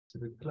to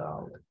the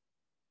cloud.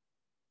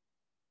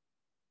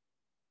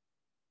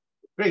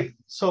 Great.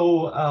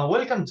 So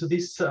welcome to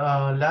this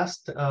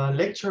last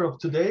lecture of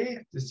today,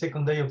 the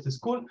second day of the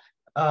school.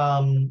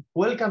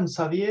 Welcome,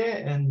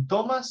 Xavier and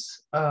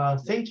Thomas.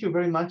 Thank you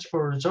very much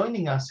for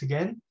joining us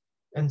again.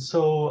 And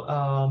so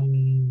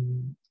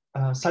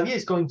Xavier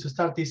is going to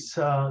start this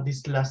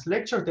this last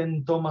lecture.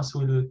 Then Thomas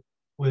will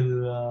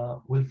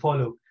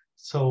follow.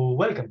 So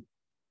welcome.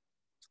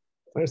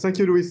 Thank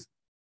you, Luis.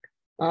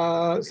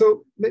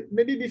 So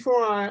maybe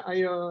before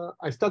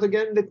I start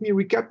again, let me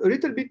recap a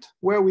little bit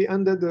where we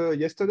ended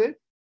yesterday,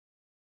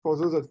 for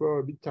those that were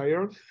a bit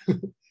tired.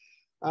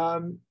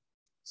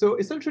 So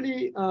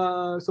essentially,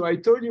 so I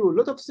told you a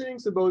lot of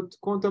things about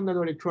quantum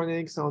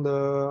nanoelectronics and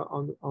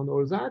on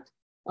all that.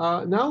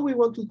 Now we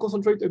want to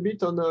concentrate a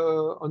bit on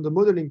the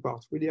modeling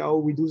part, really how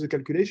we do the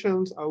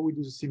calculations, how we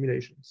do the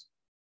simulations.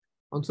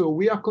 And so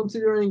we are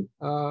considering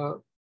a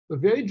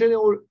very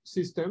general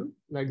system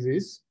like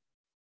this,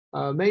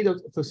 made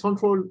of the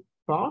central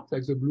part,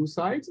 like the blue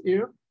side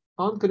here,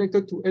 and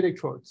connected to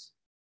electrodes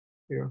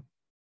here.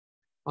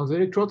 And the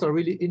electrodes are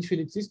really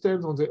infinite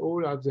systems, and they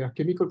all have their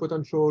chemical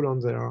potential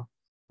and their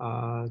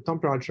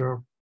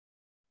temperature.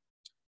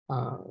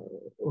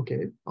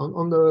 Okay.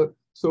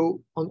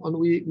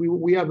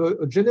 We have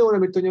a general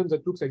Hamiltonian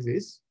that looks like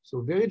this.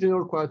 So very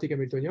general quadratic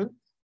Hamiltonian,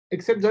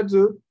 except that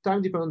the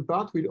time-dependent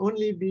part will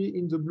only be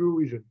in the blue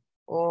region,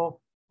 or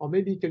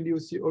maybe it can be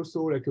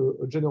also like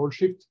a general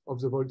shift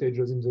of the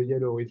voltages in the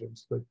yellow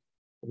regions. But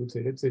I would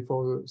say, let's say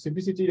for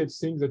simplicity, let's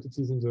think that it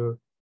is in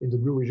the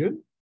blue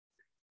region.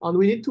 And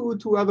we need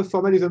to have a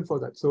formalism for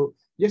that. So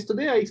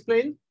yesterday I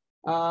explained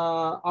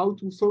how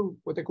to solve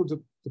what I call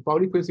the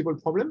Pauli principle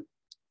problem.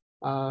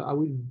 I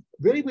will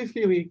very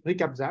briefly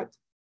recap that.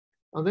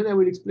 And then I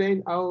will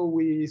explain how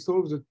we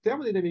solve the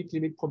thermodynamic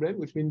limit problem,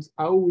 which means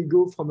how we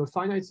go from a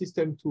finite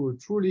system to a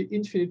truly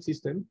infinite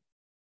system.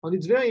 And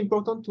it's very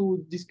important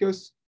to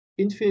discuss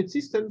infinite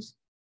systems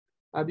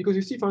because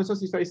you see, for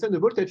instance, if I send a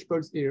voltage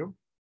pulse here,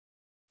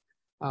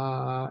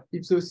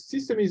 if the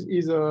system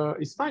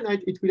is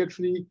finite, it will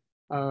actually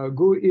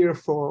go here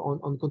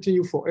and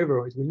continue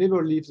forever. It will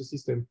never leave the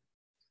system.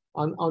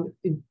 And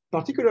in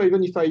particular,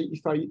 even if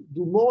I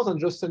do more than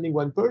just sending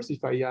one pulse,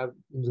 if I have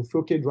the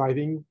Floquet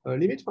driving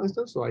limit, for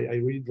instance, so I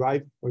really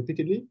drive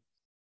repeatedly,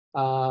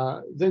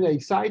 then I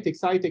excite,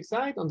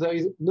 and there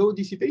is no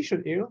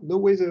dissipation here,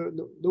 nowhere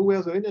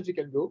the energy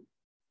can go.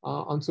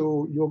 And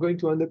so you're going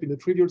to end up in a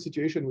trivial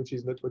situation, which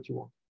is not what you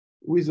want.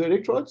 With the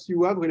electrodes,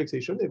 you have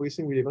relaxation.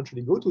 Everything will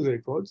eventually go to the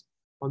electrodes,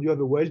 and you have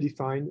a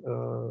well-defined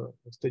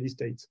steady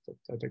state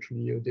that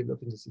actually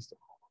develop in the system.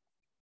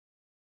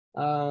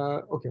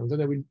 Okay, and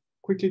then I will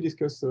quickly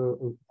discuss a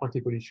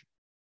practical issue.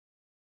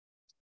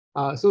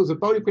 So the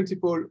Pauli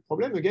principle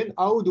problem, again,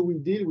 how do we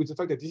deal with the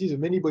fact that this is a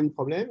many-body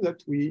problem,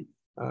 that we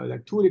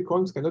like two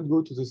electrons cannot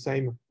go to the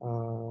same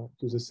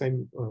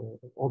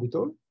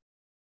orbital.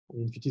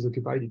 And if it is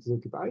occupied, it is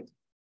occupied.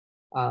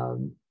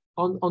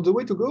 On the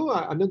way to go,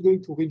 I'm not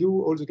going to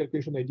redo all the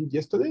calculation I did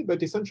yesterday,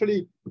 but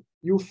essentially,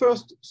 you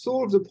first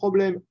solve the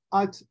problem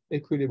at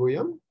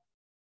equilibrium.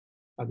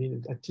 I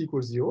mean, at t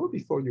equals 0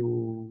 before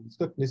it's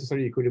not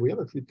necessarily equilibrium.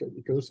 Actually,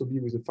 it can also be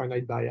with a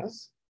finite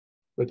bias,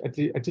 but at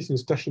least in a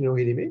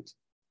stationary limit.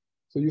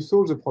 So you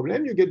solve the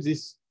problem, you get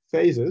these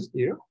phases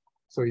here.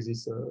 So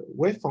these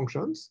wave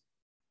functions.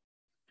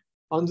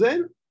 And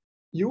then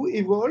you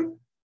evolve,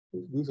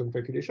 do some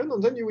calculation,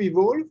 and then you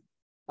evolve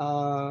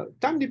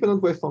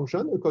time-dependent wave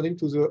function according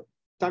to the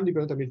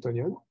time-dependent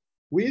Hamiltonian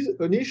with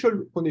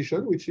initial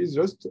condition, which is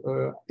just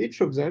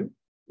each of them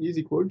is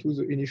equal to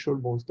the initial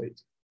bond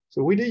state.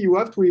 So really, you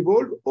have to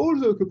evolve all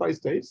the occupied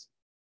states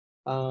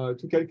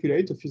to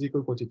calculate a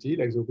physical quantity,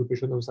 like the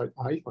occupation of site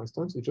I, for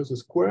instance. It's just a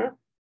square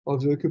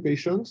of the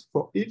occupations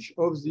for each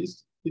of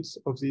these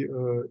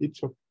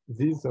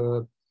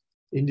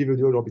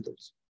individual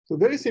orbitals. So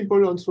very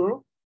simple answer.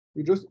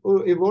 You just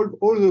evolve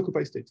all the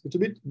occupied states. It's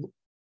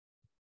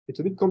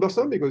a bit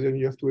cumbersome because then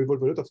you have to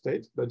evolve a lot of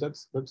states, but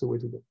that's the way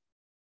to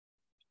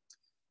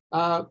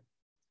go.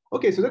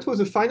 Okay, so that was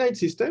a finite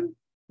system.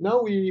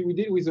 Now we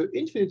deal with the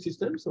infinite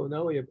system. So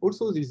now we have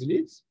also these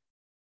leads.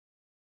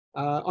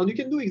 And you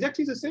can do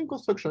exactly the same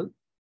construction.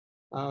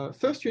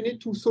 First, you need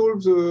to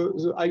solve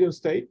the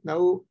eigenstate.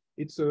 Now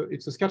it's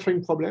a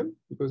scattering problem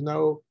because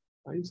now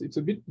it's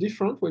a bit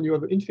different when you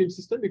have an infinite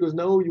system because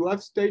now you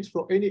have states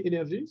for any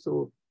energy.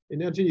 So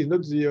energy is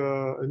not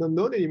an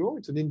unknown anymore.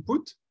 It's an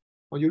input.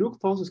 And you look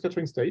for the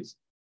scattering states.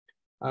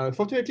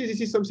 Fortunately, this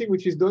is something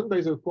which is done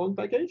by the quant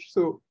package.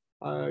 So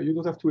you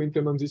don't have to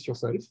implement this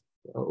yourself.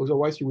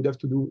 Otherwise, you would have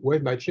to do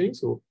wave matching.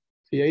 So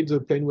create the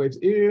plane waves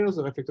here,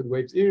 the reflected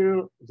waves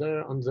here,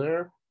 there,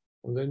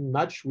 and then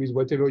match with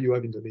whatever you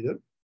have in the middle.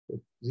 So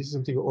this is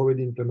something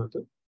already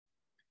implemented.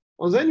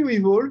 And then you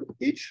evolve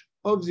each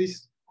of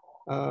these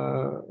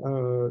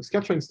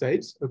scattering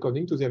states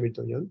according to the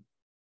Hamiltonian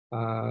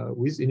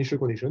with initial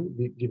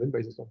condition given by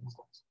the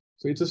circumstance.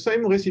 So it's the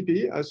same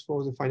recipe as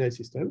for the finite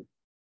system.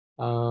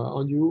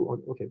 And you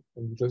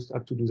just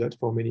have to do that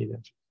for many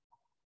energies.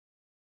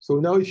 So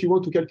now if you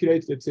want to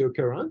calculate, let's say, a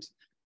current,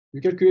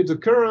 You calculate the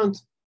current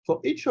for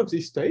each of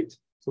these states,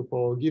 so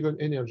for given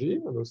energy,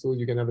 and also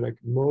you can have like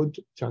mode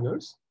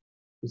channels.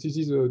 So this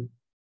is a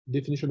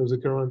definition of the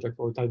current like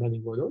for a time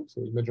binding model.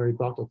 So imaginary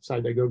part of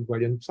psi diagonal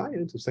gradient psi,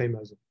 and it's the same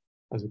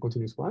as a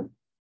continuous one.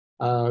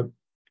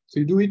 So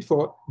you do it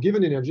for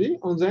given energy,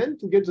 and then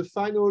to get the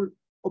final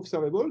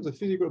observable, the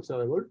physical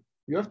observable,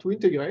 you have to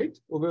integrate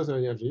over the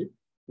energy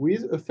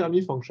with a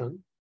Fermi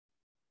function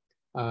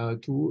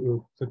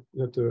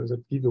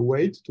that give a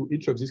weight to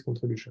each of these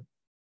contributions.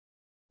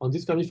 And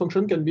this Fermi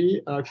function can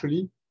be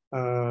actually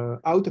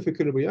out of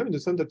equilibrium in the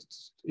sense that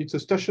it's a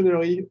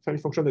stationary Fermi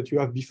function that you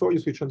have before you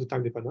switch on the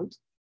time dependent.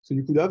 So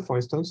you could have, for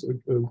instance, a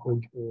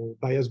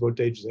bias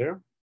voltage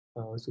there.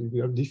 So you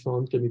could have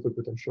different chemical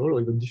potential or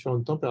even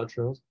different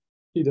temperatures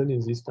hidden in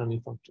this Fermi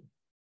function.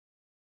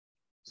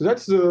 So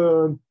that's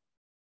the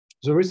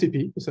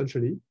recipe,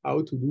 essentially,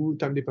 how to do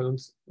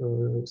time-dependent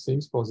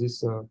things for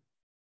these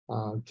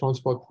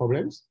transport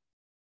problems.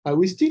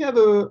 We still have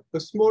a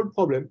small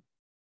problem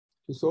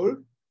to solve,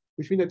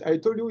 which means that I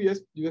told you, yes,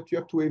 that you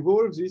have to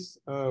evolve this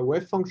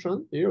wave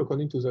function here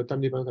according to the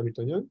time-dependent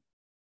Hamiltonian.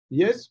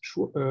 Yes,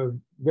 sure,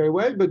 very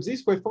well, but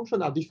these wave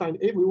functions are defined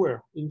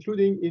everywhere,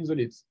 including in the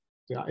leads.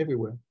 They are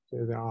everywhere.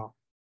 So there are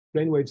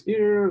plane waves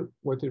here,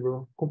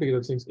 whatever,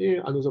 complicated things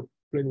here, another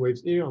plane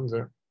waves here and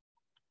there.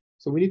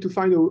 So we need to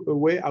find a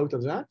way out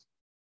of that.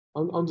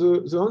 And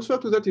the answer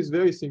to that is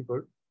very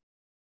simple.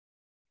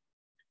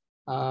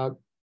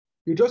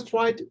 You just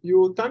write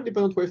your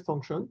time-dependent wave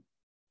function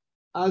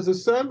as a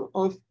sum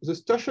of the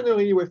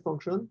stationary wave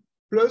function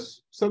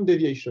plus some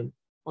deviation.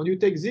 And you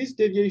take this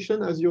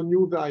deviation as your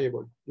new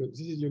variable. This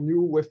is your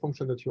new wave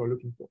function that you are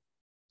looking for.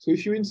 So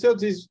if you insert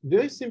this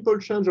very simple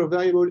change of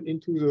variable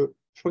into the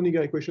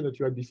Schrödinger equation that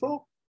you had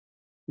before,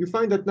 you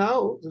find that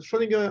now the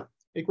Schrödinger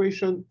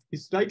equation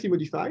is slightly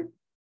modified.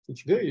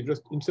 It's very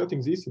just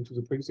inserting this into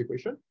the previous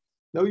equation.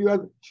 Now you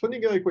have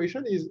Schrödinger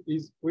equation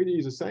is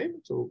really the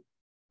same. So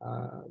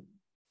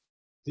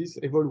this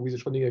evolves with the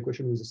Schrödinger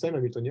equation with the same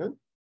Hamiltonian.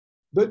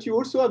 But you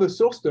also have a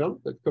source term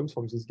that comes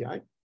from this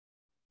guy.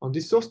 And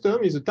this source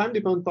term is the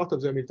time-dependent part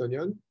of the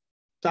Hamiltonian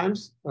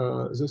times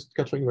the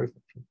scattering wave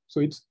function.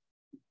 So it's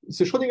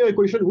a Schrödinger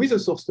equation with a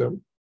source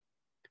term.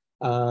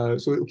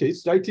 So okay,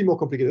 it's slightly more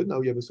complicated.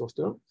 Now you have a source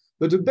term.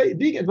 But the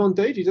big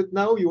advantage is that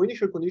now your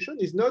initial condition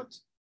is not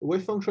a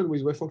wave function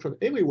with wave function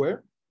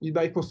everywhere. It's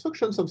by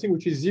construction something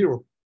which is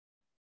zero.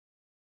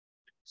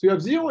 So you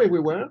have zero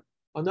everywhere.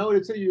 And now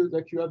let's say you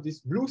have this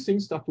blue thing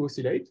start to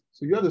oscillate.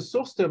 So you have a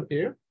source term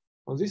here.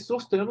 And this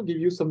source term gives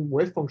you some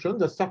wave function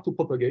that start to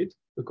propagate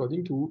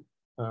according to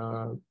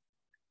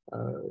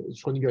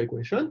Schrödinger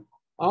equation.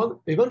 And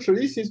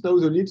eventually, since now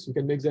the leads, you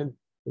can make them,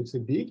 let's say,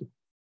 big.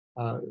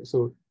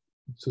 So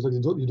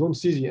that you don't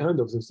see the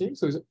end of the thing.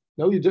 So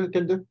now you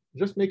can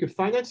just make a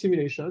finite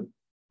simulation,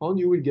 and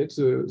you will get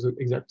the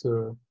exact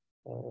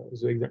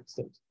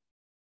state.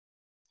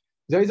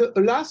 There is a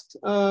last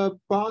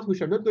part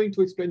which I'm not going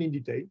to explain in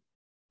detail.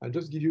 I'll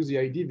just give you the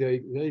idea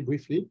very, very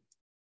briefly.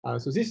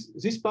 So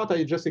this part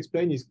I just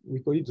explained is, we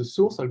call it the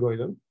source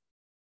algorithm.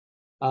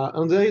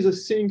 And there is a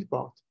sink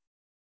part.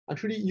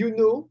 Actually, you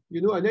know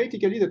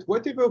analytically that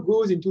whatever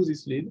goes into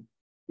this lead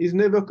is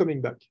never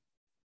coming back.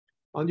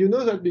 And you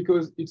know that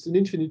because it's an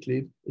infinite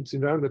lead, it's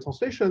invariant by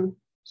translation.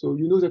 So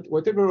you know that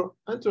whatever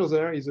enters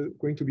there is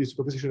going to be a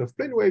superposition of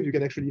plane waves. You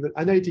can actually even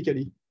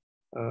analytically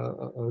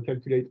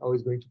calculate how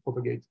it's going to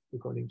propagate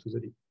according to the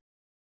lead.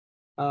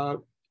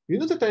 You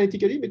know that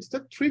analytically, but it's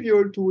not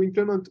trivial to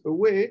implement a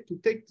way to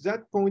take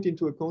that point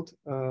into account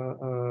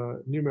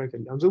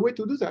numerically. And the way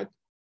to do that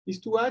is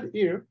to add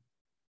here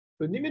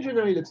an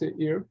imaginary, let's say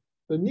here,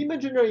 an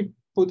imaginary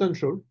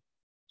potential,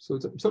 so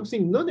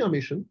something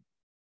non-Hermitian,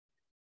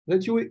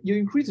 that you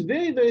increase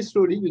very, very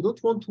slowly. You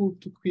don't want to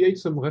create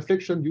some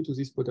reflection due to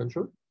this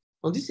potential.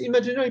 And this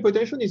imaginary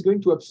potential is going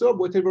to absorb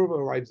whatever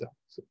arrives there.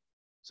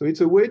 So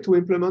it's a way to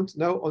implement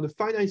now on a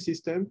finite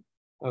system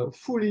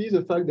fully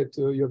the fact that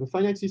you have a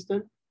finite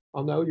system,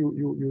 and now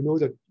you know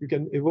that you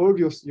can evolve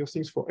your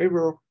things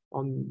forever,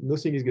 and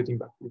nothing is getting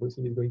back.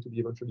 Everything is going to be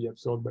eventually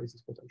absorbed by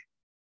this potential.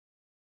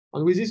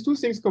 And with these two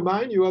things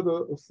combined, you have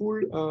a full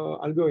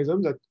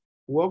algorithm that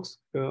works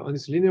and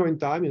it's linear in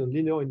time and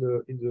linear in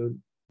the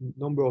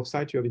number of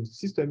sites you have in the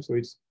system. So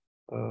it's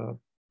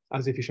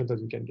as efficient as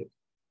you can get.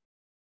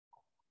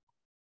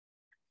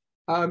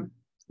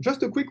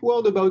 Just a quick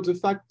word about the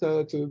fact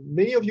that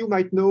many of you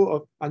might know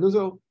of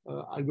another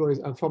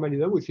algorithm,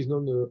 formalism, which is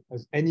known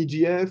as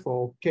NEGF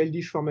or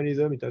Keldysh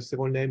formalism. It has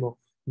several names, or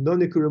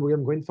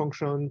non-equilibrium green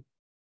function.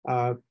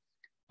 And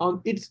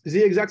it's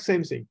the exact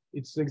same thing.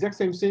 It's the exact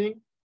same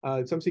thing.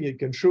 It's something you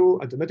can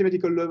show at the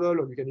mathematical level,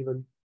 or you can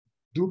even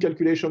do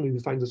calculation and you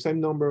find the same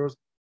numbers.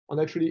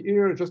 And actually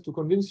here, just to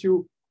convince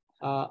you,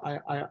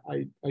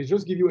 I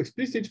just give you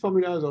explicit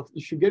formulas of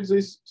if you get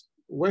this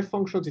wave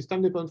function, this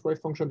time-dependent wave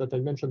function that I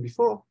mentioned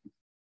before,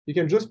 you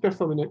can just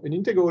perform an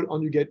integral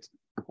and you get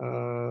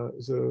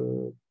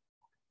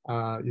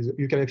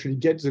you can actually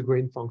get the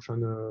grain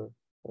function,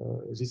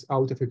 this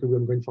out of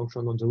equilibrium grain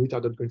function on the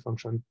retarded grain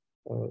function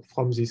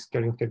from this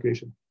kind of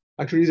calculation.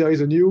 Actually, there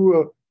is a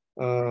new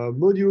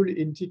module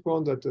in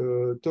Tquant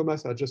that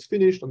Thomas has just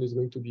finished and is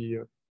going to be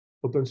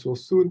open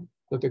source soon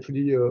that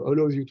actually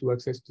allows you to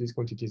access these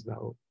quantities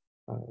now,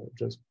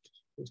 just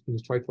in a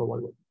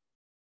straightforward way.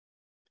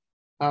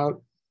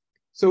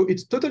 So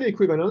it's totally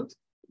equivalent,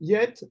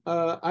 yet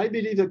I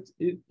believe that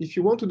if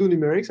you want to do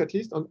numerics, at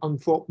least,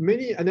 and for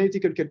many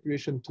analytical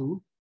calculation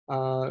too,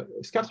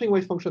 scattering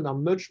wave functions are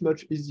much,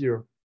 much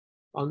easier.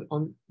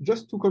 And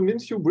just to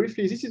convince you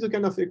briefly, this is the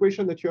kind of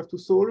equation that you have to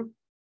solve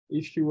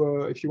if you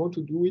want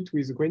to do it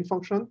with a grain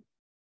function.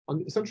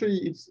 And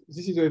essentially,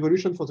 this is the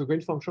evolution for the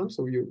grain function.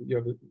 So you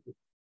have a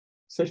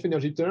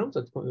self-energy term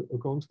that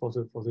accounts for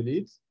the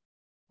leads.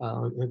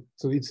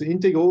 So it's an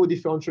integral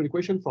differential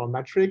equation for a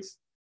matrix.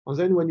 And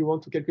then when you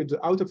want to calculate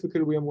the out of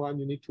equilibrium one,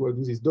 you need to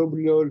do this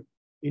double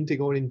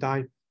integral in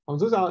time. And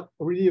those are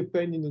really a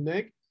pain in the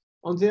neck.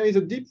 And there is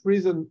a deep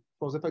reason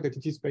for the fact that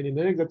it is pain in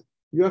the neck, that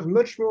you have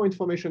much more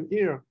information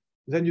here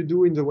than you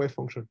do in the wave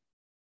function.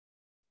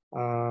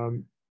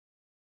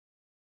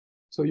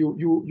 So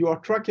you are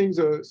tracking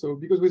so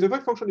because with the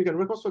wave function, you can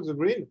reconstruct the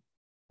grain,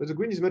 but the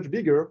grain is much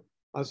bigger.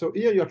 So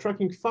here you are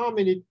tracking far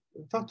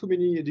too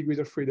many degrees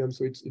of freedom.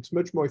 So it's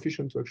much more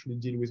efficient to actually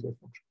deal with wave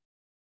function.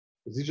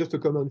 This is just a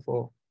comment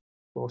for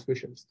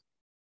specialists.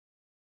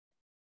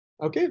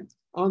 Okay,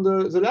 and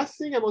the last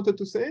thing I wanted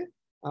to say,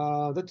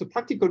 that's a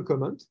practical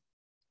comment.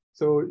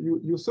 So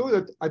you saw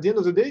that at the end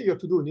of the day, you have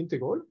to do an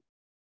integral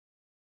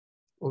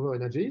over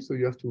energy. So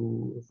you have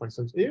to, for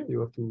instance, here, you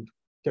have to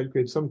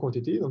calculate some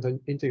quantities and then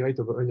integrate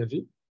over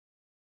energy.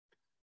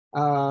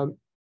 On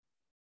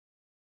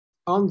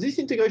this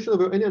integration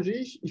over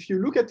energy, if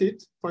you look at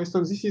it, for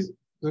instance, this is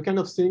the kind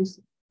of things,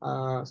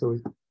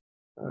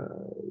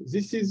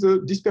 this is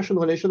a dispersion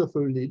relation of a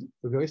lead,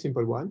 a very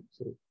simple one.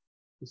 So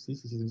this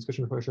is a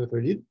dispersion relation of a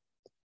lead.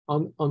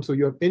 And so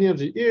you have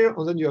energy here,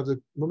 and then you have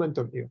the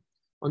momentum here.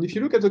 And if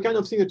you look at the kind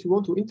of thing that you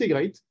want to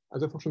integrate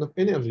as a function of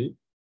energy,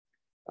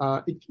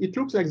 it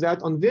looks like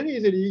that. And very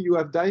easily, you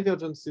have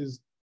divergences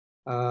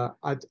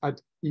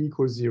at E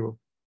equals 0.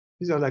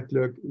 These are like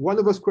 1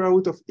 over square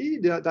root of E,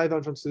 they are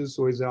divergences,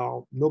 so there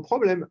are no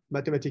problem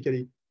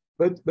mathematically,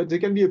 but they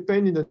can be a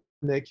pain in the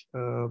neck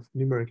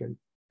numerically.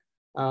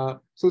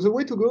 So the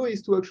way to go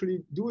is to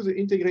actually do the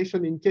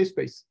integration in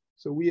K-space.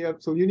 So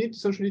you need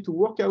essentially to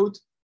work out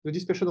the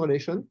dispersion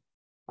relation.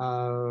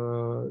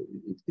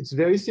 It's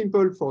very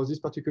simple for this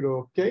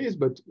particular case,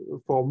 but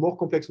for more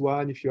complex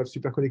one, if you have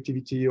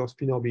superconductivity or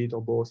spin orbit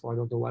or both, or I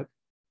don't know what,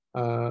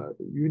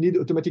 you need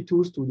automatic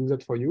tools to do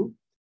that for you.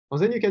 And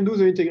then you can do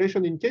the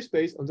integration in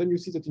K-space, and then you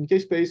see that in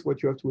K-space,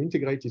 what you have to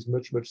integrate is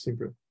much, much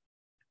simpler.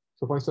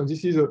 So for instance,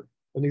 this is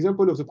an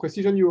example of the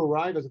precision you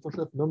arrive as a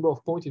function of number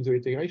of points in the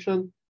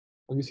integration.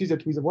 And you see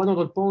that with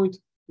 100 points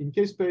in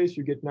K-space,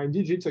 you get 9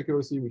 digits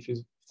accuracy, which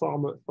is far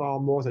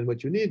more than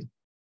what you need.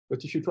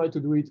 But if you try to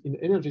do it in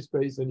energy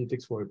space, then it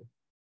takes forever.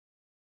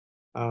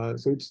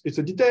 So it's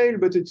a detail,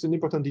 but it's an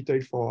important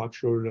detail for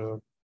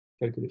actual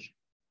calculation.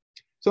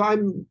 So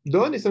I'm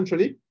done,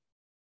 essentially.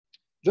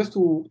 Just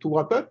to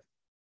wrap up,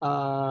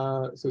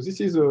 so this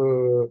is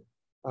a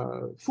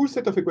full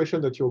set of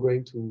equations that you're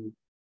going to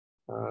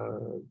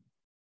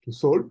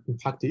solve in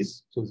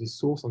practice. So this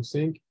source and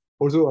sink.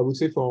 Although I would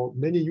say for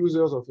many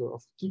users of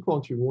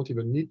Tquant, you won't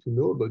even need to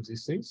know about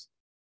these things.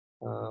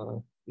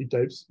 It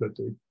helps, but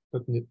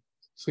not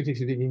strictly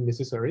speaking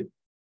necessary.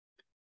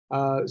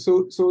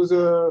 So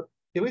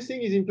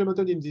everything is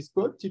implemented in this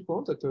code,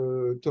 Tquant, that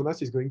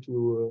Thomas is going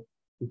to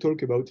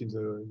talk about in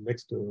the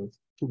next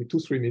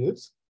 2-3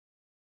 minutes.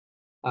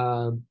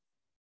 And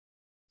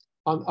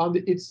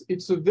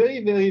it's a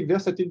very, very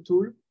versatile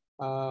tool.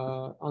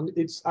 And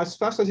it's as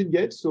fast as it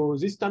gets. So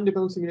these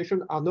time-dependent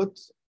simulations are not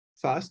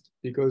fast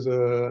because,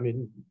 I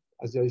mean,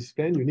 as I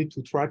explained, you need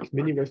to track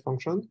many wave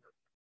functions.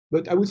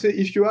 But I would say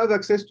if you have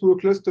access to a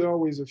cluster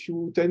with a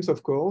few tens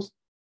of cores,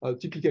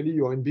 typically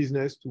you are in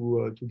business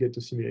to get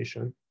a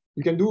simulation.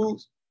 You can do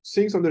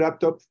things on the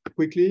laptop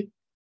quickly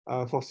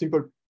for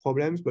simple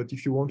problems, but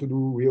if you want to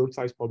do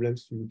real-size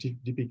problems, you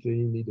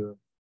typically need a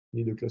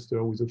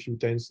cluster with a few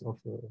tens of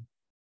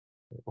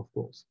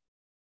cores.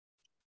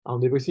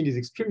 And everything is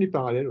extremely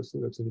parallel, so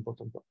that's an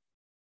important part.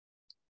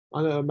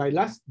 And my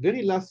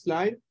very last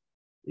slide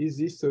is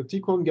this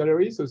Tquant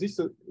gallery. So this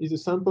is a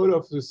sample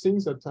of the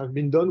things that have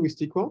been done with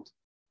Tquant.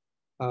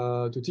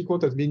 The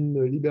Tquant has been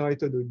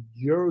liberated a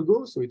year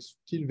ago, so it's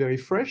still very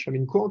fresh. I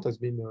mean, Quant has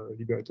been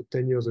liberated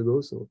 10 years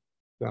ago, so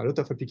there are a lot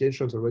of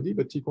applications already,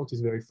 but Tquant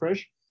is very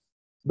fresh.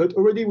 But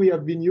already we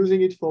have been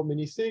using it for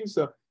many things.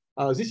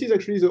 This is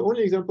actually the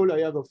only example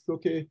I have of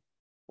Floquet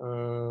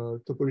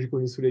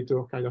topological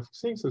insulator kind of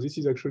thing. So this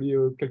is actually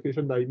a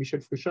calculation by Michel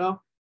Fruchard.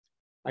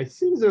 I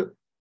think that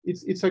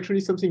it's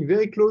actually something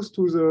very close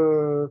to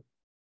the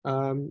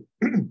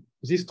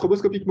this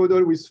stroboscopic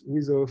model with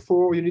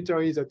 4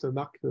 unitaries that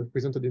Mark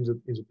presented in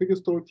the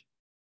previous talk.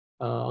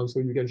 And so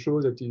you can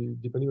show that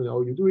depending on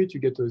how you do it, you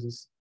get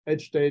these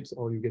edge states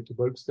or you get the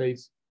bulk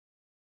states.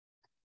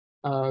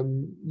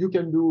 You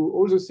can do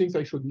all the things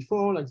I showed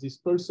before, like these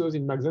pulses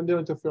in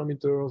Mach-Zehnder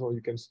interferometers, or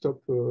you can stop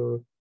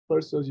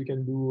pulses. You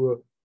can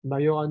do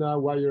Majorana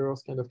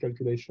wires kind of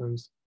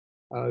calculations.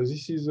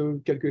 This is a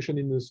calculation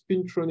in a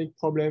spintronic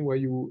problem where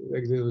you,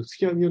 like, there's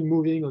a fermion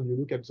moving and you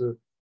look at the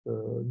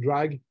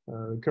drag,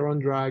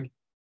 current drag,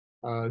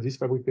 this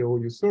fabric pair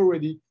you saw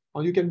already.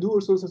 And you can do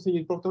also something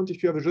important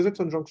if you have a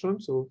Josephson junction,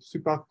 so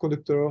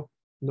superconductor,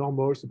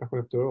 normal,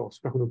 superconductor, or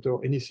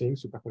superconductor, anything,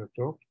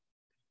 superconductor.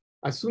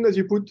 As soon as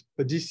you put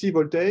a DC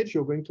voltage,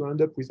 you're going to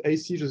end up with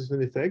AC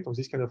Josephson effect on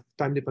this kind of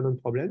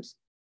time-dependent problems.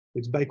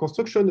 It's by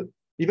construction,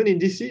 even in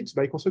DC, it's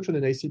by construction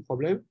an AC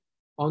problem.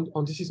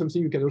 And this is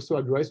something you can also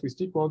address with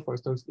T-quant. For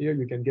instance, here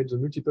you can get the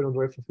multiple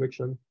Andreev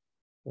reflection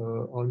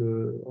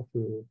of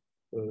a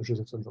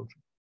Josephson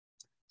junction.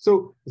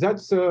 So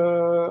that's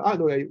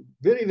very,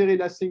 very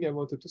last thing I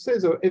wanted to say.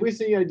 So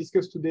everything I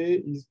discussed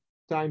today is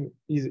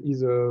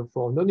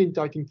for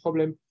non-interacting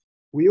problem.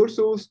 We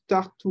also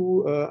start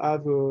to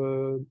have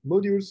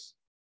modules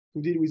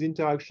to deal with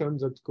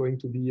interactions that's going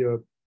to be,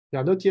 they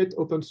are not yet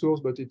open source,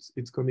 but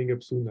it's coming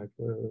up soon. Like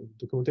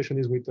documentation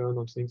is written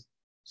on things.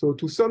 So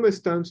to some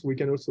extent, we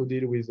can also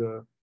deal with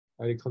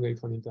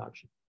electron-electron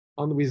interaction.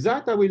 And with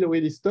that, I will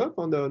really stop.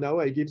 And now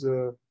I give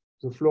the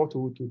floor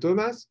to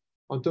Thomas.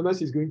 And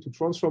Thomas is going to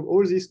transform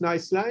all these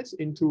nice slides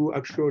into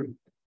actual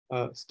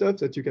stuff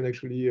that you can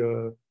actually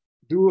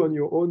do on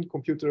your own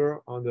computer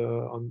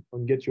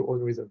and get your own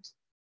results.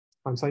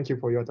 And thank you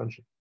for your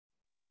attention.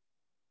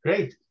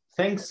 Great.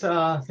 Thanks,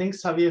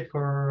 Xavier,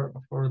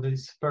 for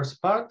this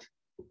first part.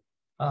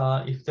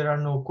 If there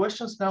are no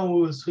questions, now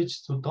we will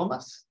switch to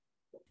Thomas.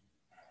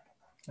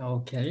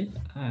 Okay.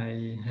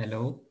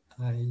 Hello.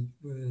 I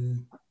will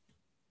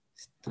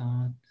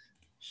start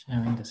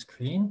sharing the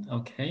screen.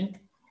 Okay.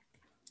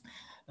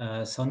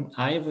 So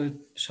I will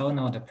show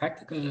now the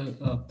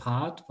practical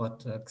part,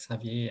 what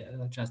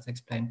Xavier just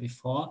explained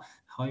before,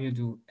 how you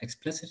do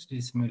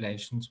explicitly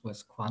simulations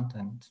with quant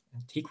and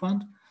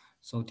T-quant.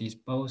 So these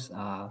both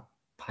are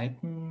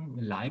Python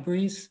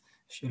libraries,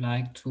 if you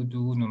like to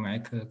do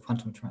numerical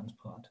quantum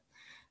transport.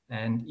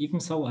 And even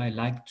so, I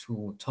like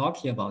to talk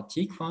here about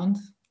T-quant.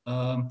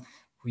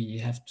 We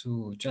have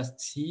to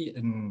just see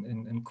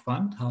in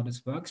quant how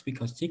this works,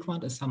 because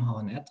T-quant is somehow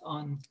an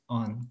add-on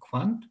on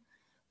quant.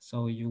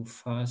 So you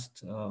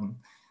first,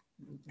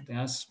 they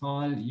are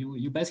small,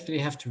 you basically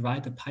have to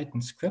write a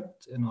Python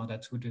script in order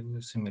to do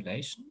the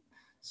simulation.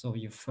 So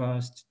you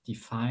first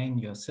define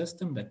your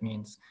system, that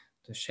means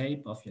the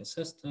shape of your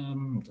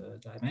system, the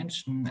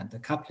dimension and the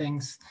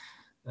couplings.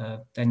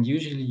 Then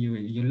usually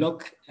you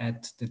look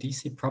at the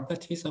DC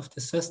properties of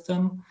the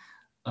system.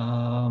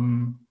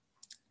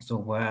 So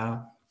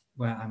where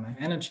are my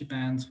energy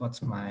bands,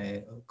 what's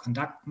my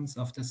conductance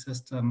of the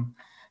system?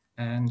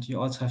 And you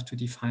also have to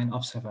define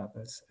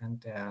observables.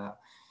 And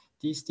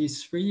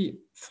these three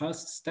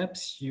first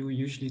steps you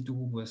usually do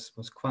with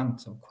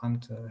quant. So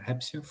quant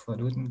helps you for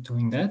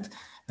doing that.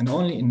 And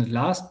only in the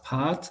last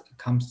part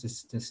comes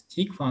this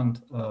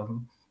T-quant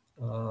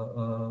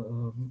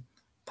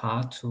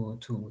part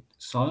to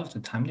solve the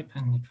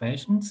time-dependent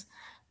equations.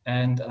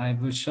 And I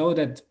will show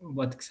that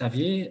what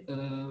Xavier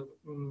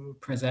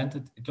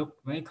presented, it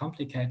looked very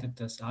complicated,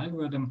 this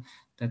algorithm,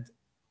 that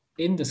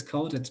in this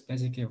code, it's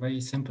basically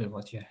very simple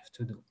what you have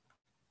to do.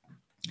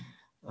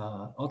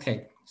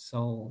 Okay,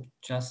 so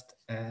just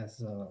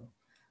as a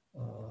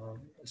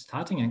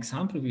starting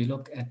example, we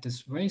look at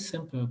this very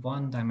simple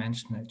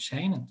one-dimensional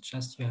chain. It's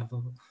just you have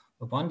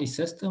a 1D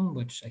system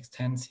which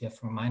extends here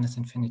from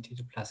 -infinity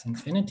to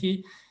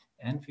 +infinity.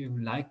 And we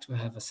would like to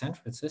have a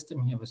central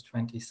system here with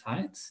 20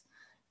 sides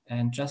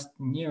and just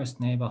nearest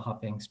neighbor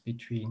hoppings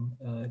between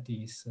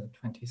these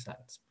 20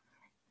 sides.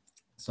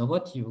 So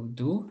what you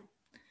do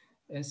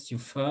is you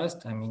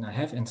first, I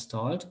have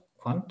installed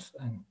quant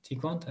and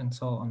T-quant and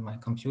so on my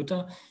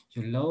computer,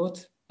 you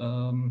load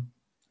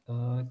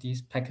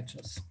these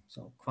packages.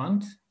 So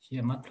quant,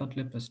 here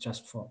matplotlib is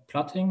just for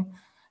plotting,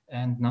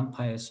 and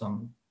NumPy is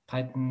some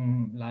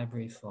Python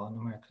library for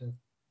numerical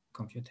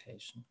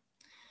computation.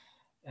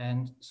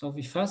 And so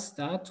we first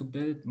start to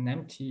build an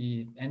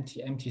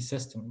empty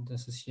system.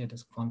 This is here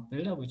this quant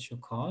builder, which you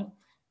call.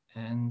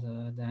 And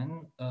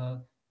then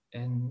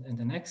in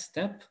the next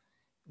step,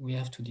 we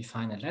have to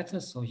define a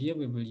lattice. So here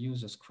we will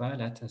use a square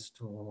lattice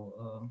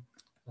to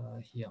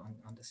here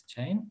on this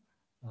chain.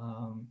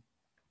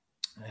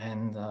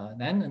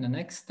 Then in the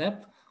next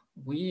step,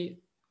 we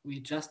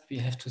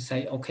have to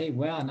say, okay,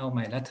 where are now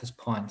my lattice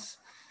points?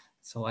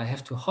 So I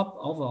have to hop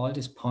over all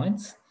these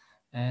points.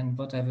 And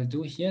what I will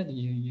do here,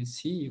 you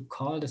see, you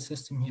call the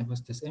system here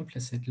with this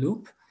implicit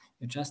loop.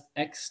 You just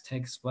X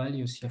takes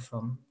values here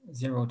from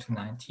 0 to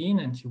 19,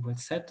 and you will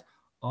set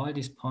all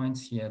these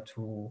points here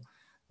to,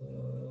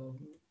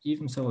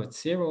 even so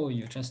it's 0,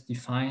 you just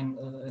define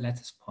a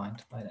lattice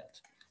point by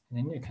that. And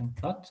then you can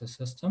plot the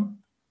system.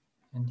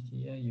 And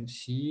here you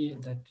see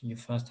that you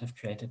first have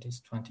created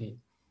these 20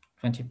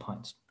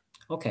 points.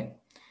 Okay.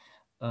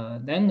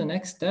 Then the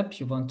next step,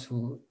 you want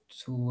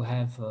to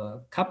have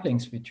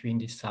couplings between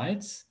these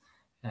sides.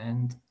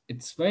 And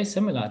it's very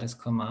similar, this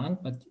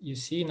command, but you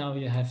see now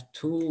you have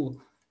two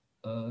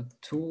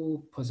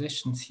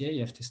positions here.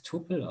 You have this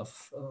tuple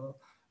of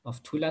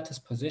of two lattice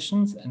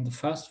positions, and the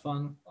first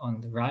one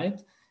on the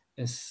right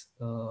is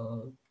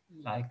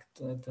like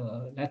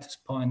the lattice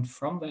point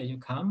from where you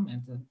come,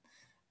 and the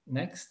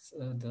next,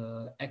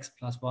 the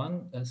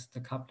x+1 is the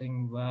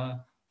coupling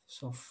where,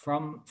 so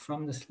from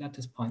this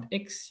lattice point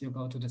x, you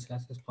go to this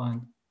lattice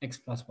point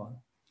x+1.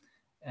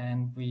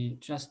 And we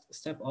just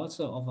step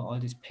also over all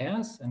these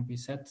pairs, and we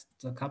set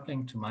the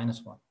coupling to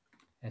 -1,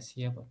 as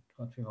here,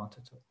 what we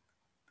wanted to.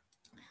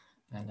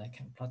 And I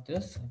can plot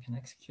this, I can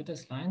execute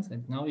these lines,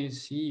 and now you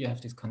see you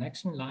have these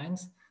connection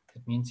lines.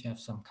 That means you have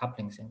some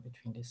couplings in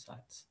between these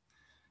sides.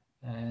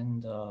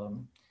 And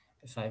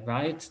if I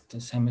write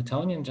this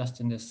Hamiltonian just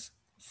in this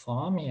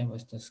form here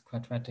with this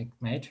quadratic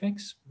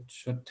matrix, which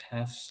should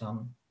have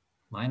some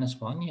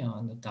 -1 here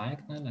on the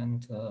diagonal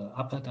and the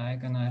upper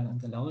diagonal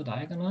and the lower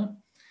diagonal,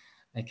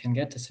 I can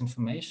get this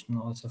information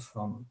also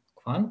from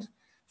quant.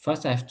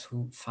 First, I have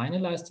to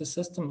finalize the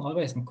system.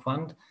 Always in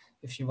quant,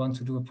 if you want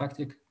to do a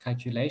practical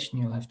calculation,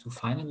 you have to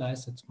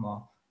finalize it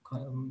more.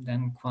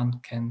 Then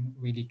quant can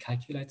really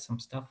calculate some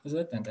stuff with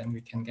it, and then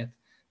we can get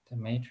the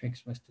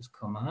matrix with this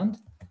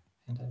command.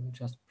 And I will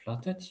just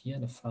plot it here,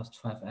 the first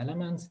 5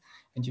 elements.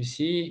 And you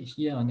see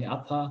here on the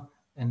upper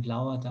and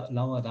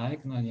lower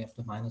diagonal, you have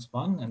the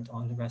 -1, and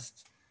all the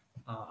rest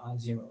are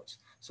zeros.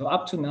 So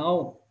up to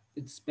now,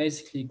 it's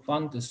basically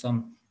quant is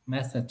some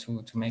method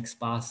to make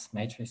sparse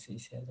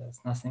matrices here. There's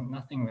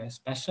nothing very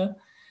special.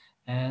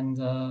 And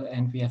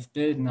we have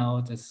built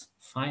now this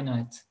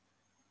finite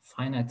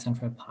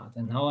central part.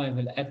 And now I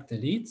will add the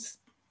leads.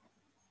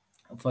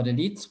 For the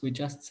leads, we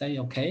just say,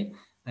 okay,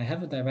 I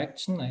have a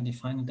direction. I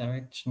define a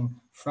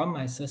direction from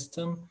my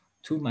system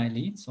to my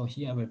lead. So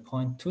here I will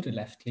point to the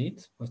left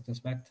lead with this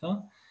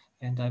vector,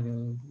 and I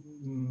will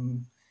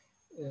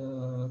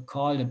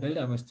call the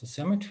builder with the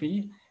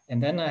symmetry.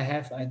 And then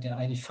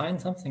I define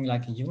something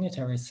like a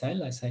unitary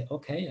cell. I say,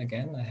 okay,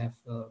 again, I have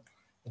the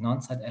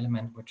non-side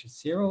element, which is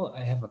 0.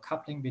 I have a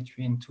coupling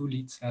between two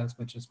lead cells,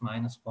 which is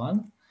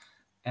 -1.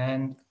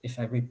 And if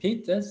I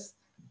repeat this,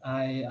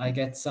 I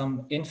get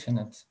some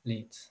infinite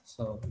leads.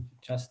 So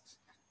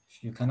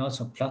if you can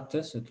also plot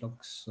this, it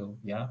looks, so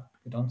yeah,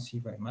 you don't see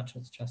very much.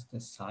 It's just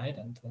this side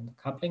and the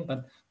coupling,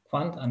 but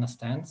quant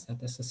understands that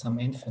this is some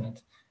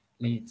infinite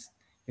leads.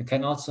 You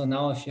can also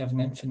now, if you have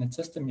an infinite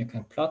system, you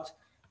can plot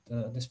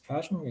the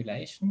dispersion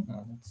relation.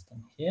 That's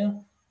done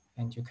here.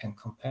 And you can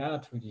compare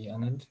to the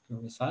analytical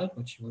result,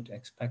 which you would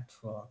expect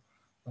for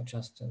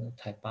just a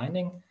tight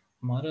binding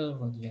model,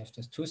 where you have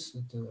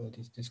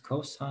this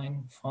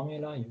cosine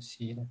formula. You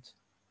see that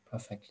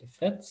perfectly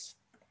fits.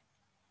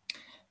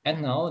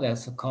 And now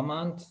there's a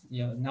command.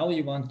 Now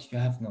you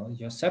have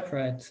your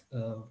separate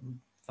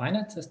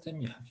finite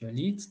system. You have your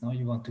leads. Now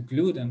you want to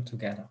glue them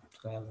together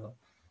to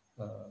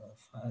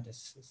have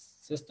this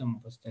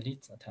system with the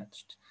leads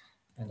attached.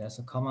 And there's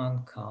a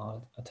command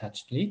called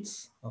attached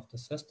leads of the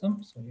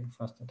system. So you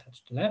first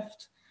attach the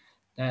left,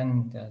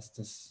 then there's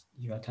this,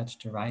 you attach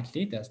the right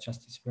lead. There's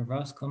just this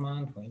reverse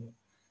command where you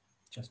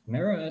just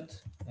mirror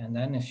it. And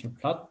then if you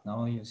plot,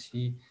 now you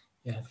see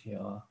you have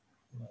your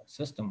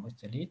system with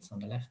the leads on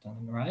the left and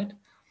on the right.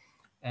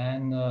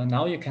 And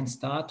now you can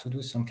start to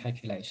do some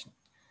calculation.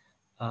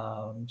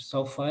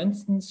 So for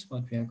instance,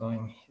 what we are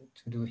going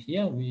to do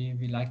here,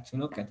 we like to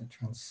look at the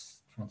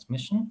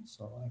transmission.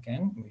 So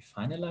again, we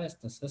finalize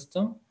the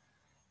system,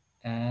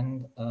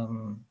 and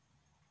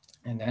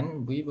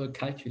then we will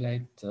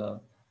calculate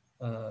the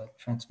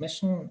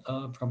transmission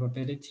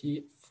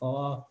probability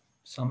for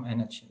some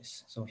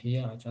energies. So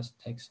here I just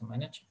take some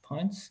energy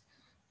points.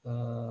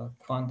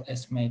 Quant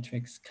S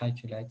matrix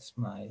calculates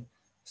my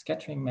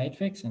scattering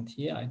matrix, and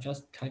here I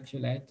just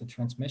calculate the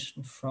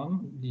transmission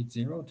from lead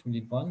 0 to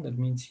lead 1. That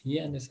means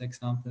here in this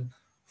example,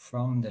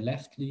 from the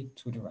left lead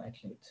to the right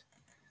lead.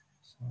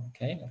 So,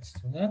 okay, let's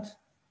do that.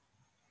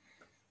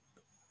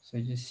 So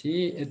you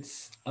see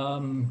it's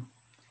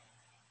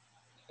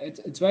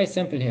very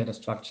simple here, the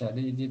structure.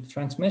 The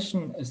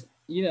transmission is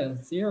either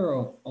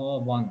 0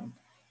 or 1.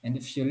 And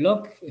if you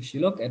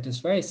look at this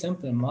very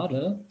simple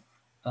model,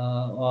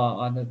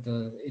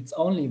 it's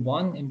only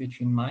 1 in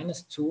between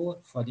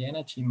 -2 for the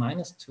energy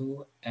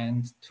 -2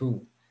 and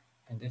 2.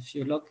 And if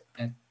you look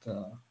at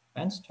the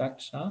band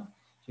structure,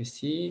 you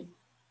see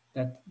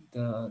that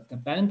the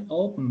band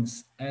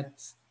opens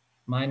at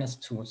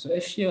 -2. So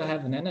if you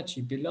have an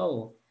energy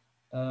below,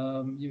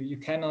 you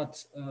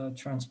cannot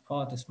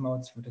transport this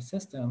mode through the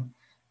system.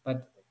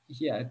 But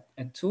here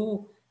at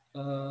 2,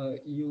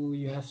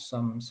 you have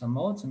some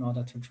modes in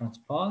order to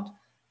transport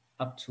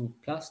up to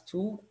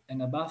 +2,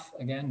 and above,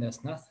 again,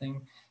 there's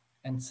nothing.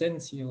 And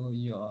since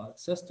your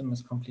system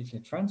is completely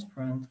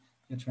transparent,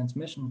 your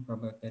transmission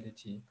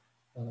probability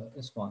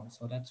is 1.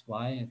 So that's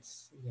why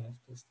you have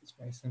this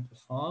very simple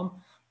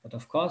form. But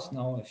of course,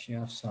 now if you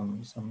have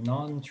some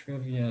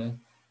non-trivial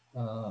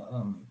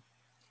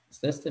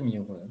system,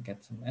 you will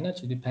get some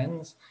energy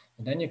dependence,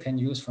 and then you can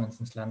use, for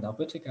instance,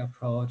 Landau-Büttiger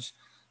approach.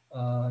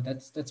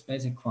 That's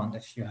basic quant.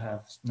 If you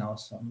have now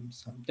some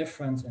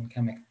difference in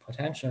chemical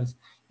potentials,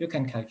 you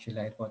can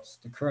calculate what's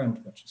the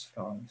current which is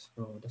flowing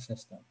through the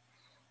system.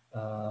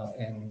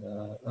 in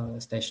the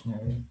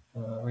stationary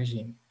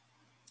regime.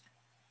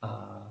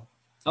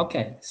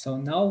 Okay, so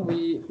now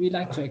we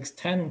like to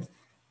extend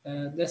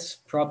this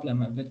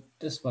problem a bit.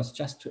 This was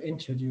just to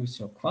introduce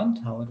your quant,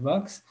 how it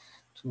works,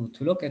 to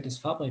look at this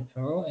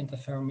Fabry-Perot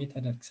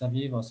interferometer that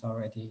Xavier was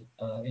already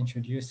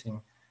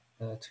introducing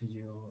to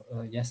you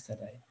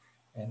yesterday.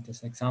 And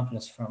this example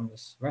is from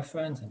this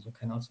reference, and you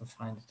can also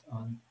find it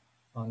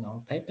on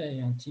our paper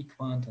here on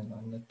TQuant and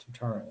on the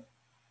tutorial.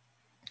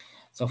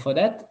 So for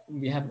that,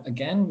 we have a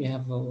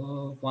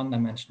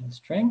one-dimensional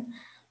string,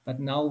 but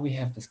now we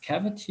have this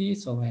cavity.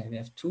 So we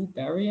have two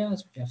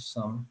barriers. We have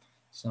some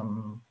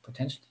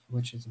potential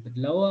which is a bit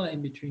lower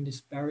in between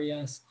these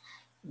barriers.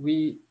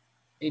 We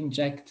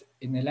inject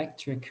an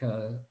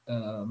electrical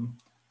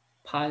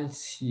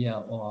pulse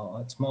here,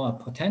 or it's more a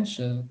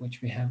potential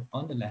which we have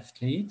on the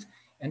left lead,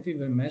 and we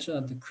will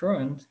measure the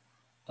current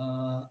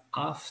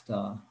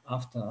after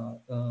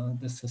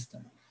the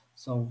system.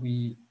 So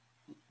we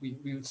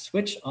will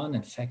switch on,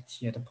 in fact,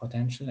 here the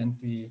potential, and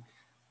we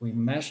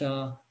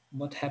measure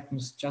what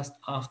happens just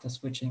after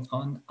switching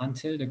on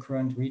until the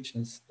current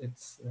reaches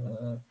its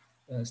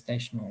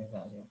stationary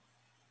value.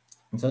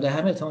 And so the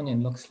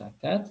Hamiltonian looks like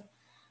that.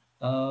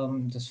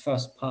 This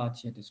first part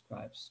here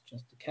describes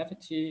just the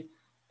cavity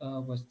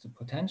with the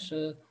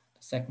potential.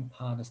 The second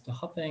part is the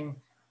hopping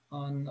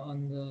on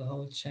the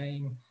whole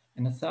chain.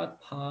 And the third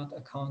part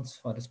accounts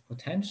for this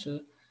potential.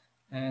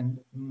 And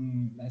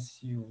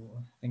as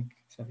you think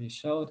Xavier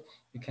showed,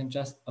 you can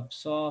just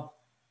absorb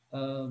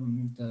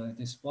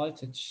this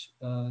voltage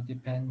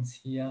depends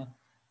here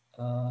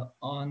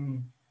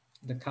on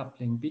the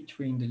coupling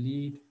between the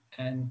lead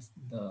and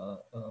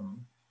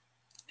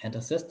the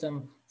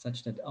system,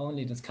 such that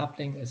only this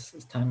coupling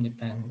is time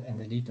dependent and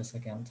the lead is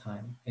again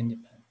time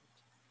independent.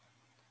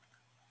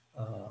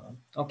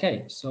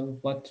 Okay, so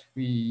what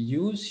we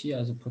use here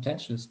as a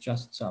potential is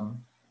just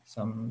some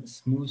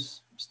smooth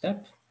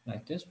step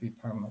like this. We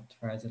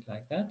parameterize it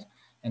like that,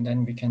 and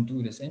then we can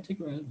do this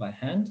integral by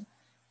hand.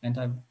 And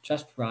I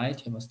just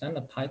write here with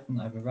standard Python,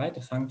 I will write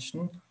a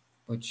function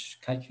which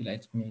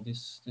calculates me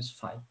this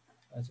phi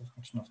as a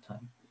function of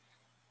time.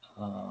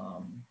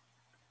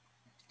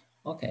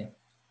 Okay,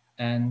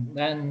 and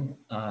then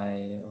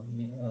I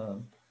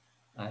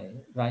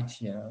write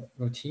here a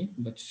routine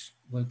which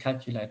will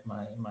calculate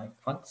my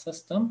quant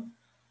system.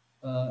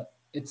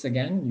 It's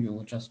again,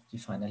 you just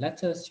define a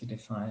lattice, you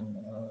define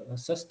a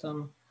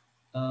system.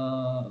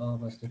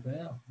 Where's the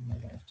where?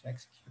 Maybe I have to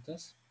execute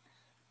this.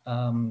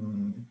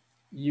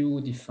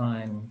 You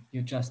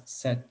just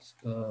set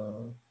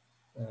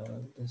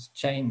this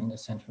chain in the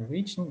central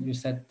region. You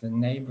set the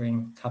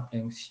neighboring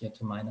couplings here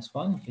to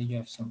 -1. Here you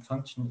have some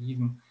function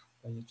even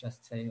where you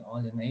just say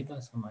all the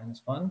neighbors are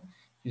 -1.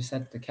 You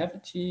set the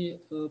cavity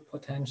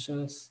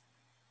potentials.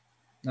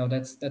 Now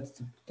that's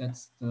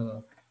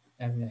the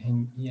area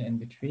here in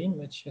between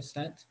which you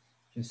set.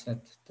 You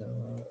set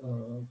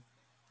the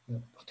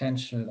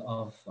potential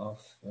of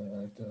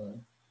the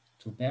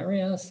two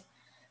barriers.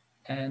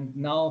 And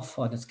now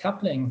for this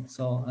coupling,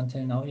 so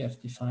until now you have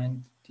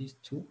defined these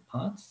two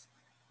parts.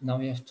 Now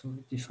we have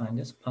to define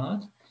this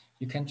part.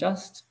 You can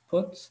just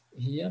put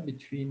here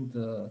between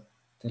the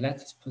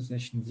lattice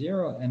position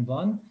 0 and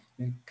 1,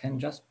 you can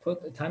just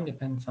put a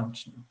time-dependent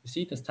function. You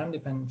see this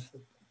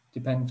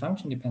time-dependent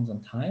function depends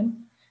on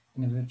time,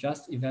 and it will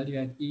just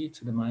evaluate e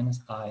to the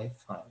 -I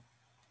phi.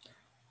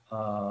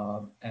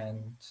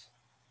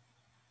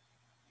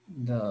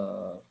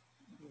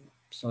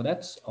 So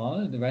that's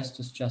all. The rest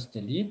is just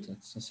delete.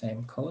 It's the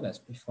same code as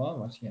before,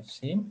 what you have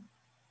seen.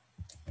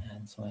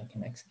 And so I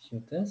can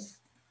execute this.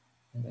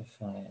 And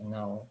if I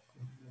now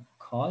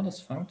call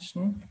this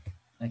function,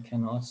 I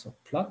can also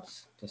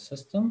plot the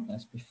system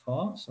as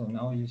before. So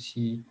now you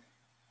see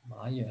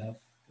why you have,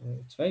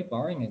 it's very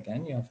boring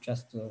again. You have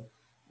just a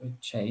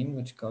chain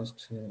which goes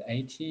to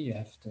 80. You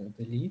have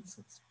the leads.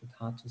 It's a bit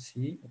hard to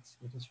see. It's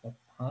the disrupt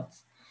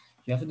parts.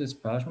 You have a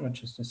dispersion,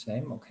 which is the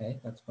same. Okay,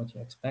 that's what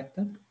you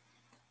expected.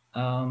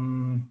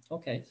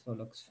 Okay, so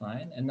looks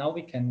fine. And now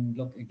we can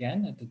look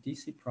again at the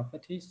DC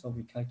properties. So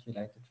we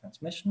calculate the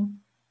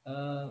transmission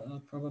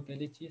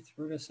probability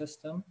through the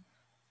system.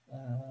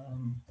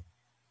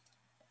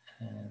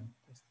 And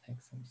this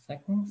takes some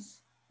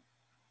seconds.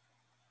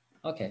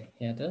 Okay,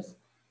 here it is.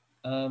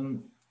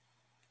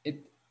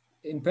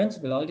 In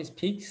principle, all these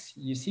peaks,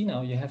 you see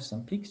now you have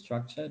some peak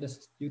structure. This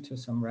is due to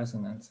some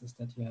resonances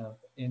that you have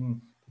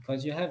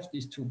because you have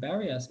these two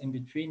barriers in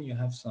between, you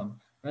have some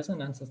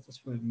resonances.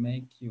 This will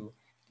make you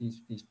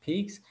these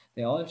peaks.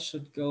 They all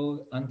should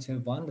go until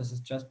 1. This is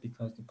just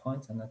because the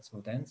points are not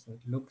so dense. So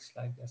it looks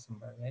like there's some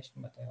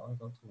variation, but they all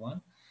go to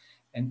 1.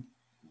 And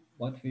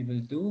what we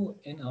will do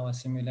in our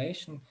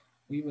simulation,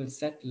 we will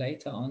set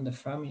later on the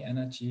Fermi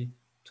energy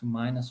to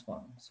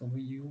 -1. So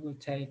you will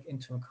take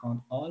into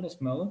account all these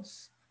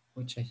modes,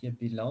 which are here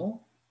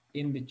below,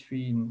 in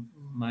between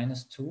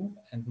 -2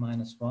 and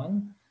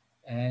 -1.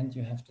 And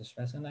you have these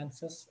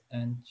resonances,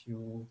 and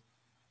you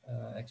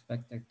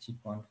expect that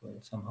T-point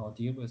will somehow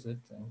deal with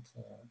it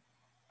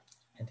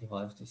and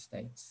evolve the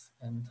states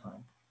in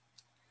time.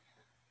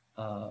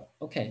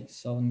 Okay,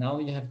 so now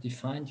you have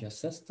defined your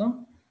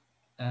system,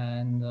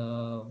 and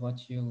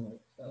what you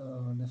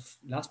the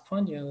last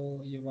point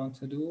you want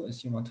to do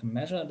is you want to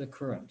measure the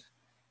current,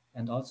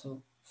 and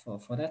also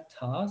for that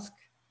task,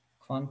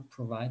 Quant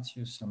provides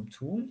you some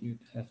tool. You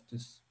have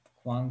this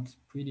Quant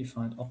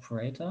predefined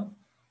operator.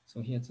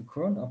 So here's the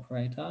current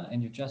operator,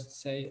 and you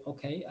just say,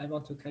 okay, I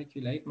want to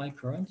calculate my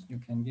current. You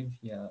can give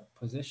here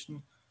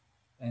position.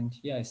 And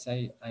here I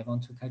say, I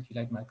want to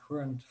calculate my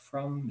current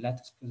from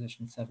lattice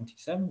position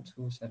 77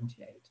 to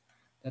 78.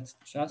 That's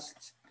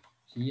just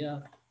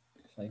here,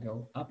 if I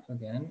go up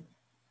again,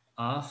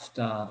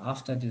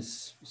 after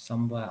this,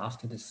 somewhere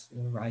after this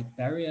right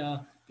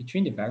barrier,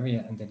 between the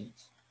barrier and the lead.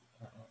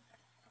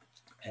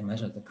 I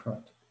measure the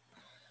current.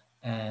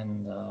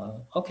 And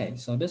okay,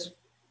 so this,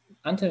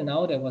 until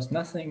now, there was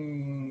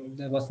nothing,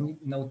 there was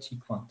no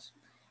T-quant.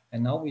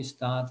 And now we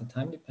start a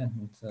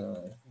time-dependent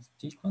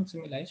T-quant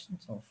simulation.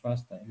 So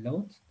first I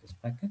load this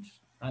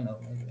package. No,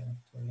 maybe I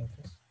have to load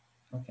this.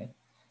 Okay,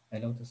 I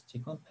load this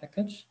T-quant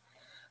package.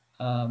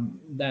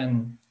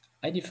 Then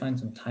I define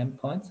some time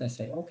points. I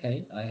say,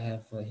 okay, I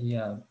have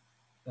here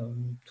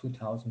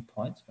 2000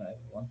 points where I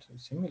want to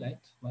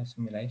simulate my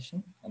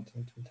simulation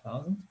until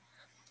 2000.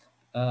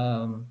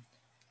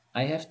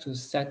 I have to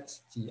set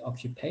the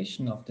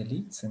occupation of the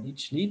leads. In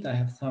each lead, I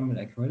have thermal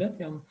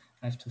equilibrium.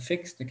 I have to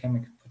fix the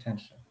chemical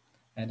potential.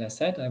 And I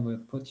said I will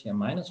put here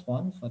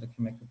 -1 for the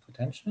chemical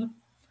potential.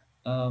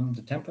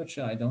 The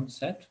temperature I don't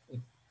set.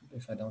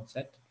 If I don't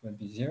set, it will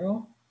be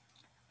 0.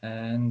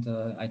 And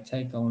I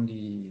take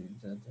only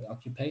the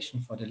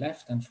occupation for the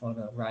left and for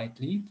the right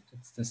lead.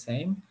 It's the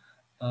same.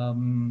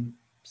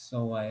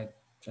 So I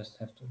just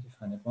have to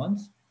define it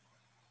once.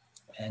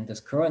 And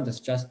this current is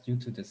just due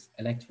to this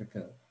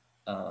electrical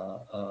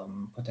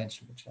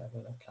potential, which I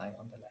will apply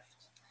on the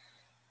left.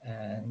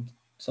 And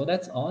so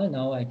that's all.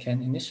 Now I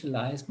can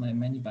initialize my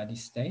many-body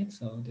state.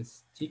 So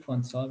this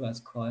T-quant solver is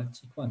called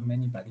T-quant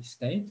many-body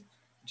state.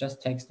 It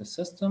just takes the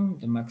system,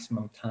 the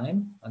maximum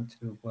time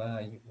until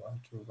where you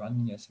want to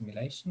run your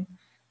simulation,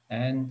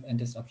 and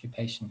this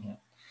occupation here.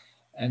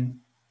 And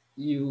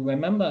you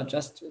remember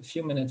just a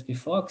few minutes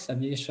before,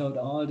 Xavier showed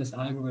all this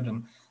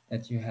algorithm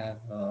that you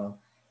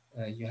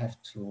have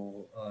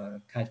to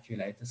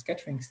calculate the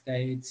scattering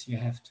states. You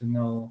have to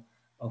know,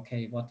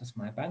 okay, what is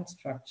my band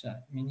structure?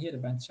 I mean, here the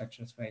band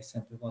structure is very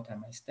simple. What are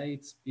my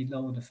states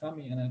below the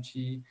Fermi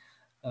energy?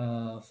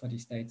 For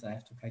these states, I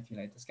have to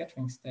calculate the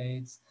scattering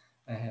states.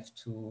 I have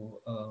to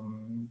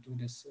do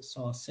this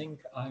source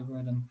sink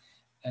algorithm.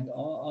 And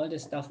all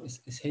this stuff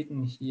is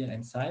hidden here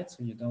inside,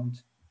 so you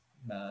don't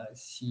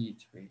see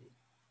it really.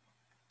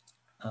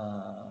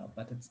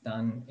 But it's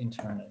done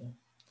internally.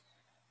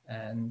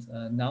 And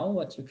now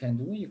what you can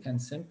do, you can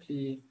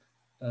simply,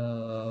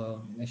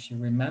 if you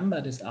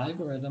remember this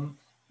algorithm,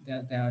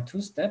 there are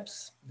 2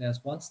 steps.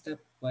 There's one step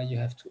where you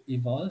have to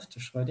evolve the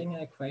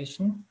Schrödinger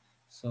equation.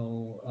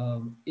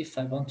 So if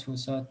I want to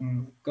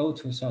go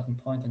to a certain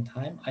point in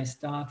time, I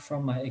start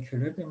from my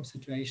equilibrium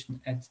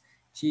situation at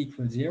t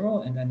equals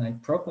 0, and then I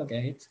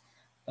propagate,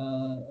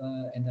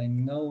 and I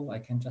know I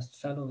can just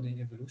follow the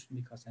evolution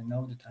because I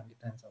know the time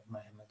depends of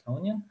my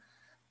Hamiltonian.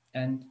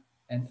 And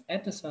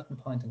at a certain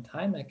point in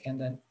time, I can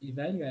then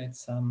evaluate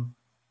some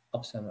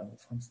observable,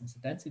 for instance, the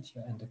density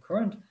and the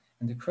current.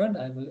 And the current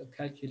I will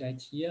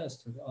calculate here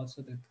is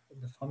also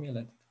the formula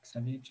that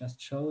Xavier just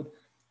showed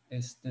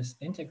is this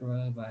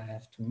integral where I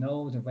have to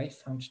know the wave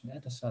function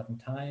at a certain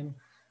time.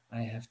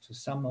 I have to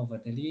sum over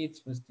the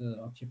leads with the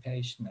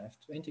occupation. I have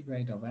to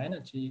integrate over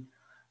energy,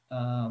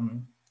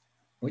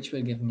 which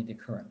will give me the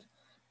current.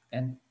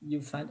 And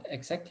you find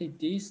exactly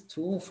these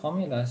 2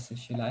 formulas,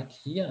 if you like,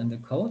 here in the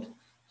code.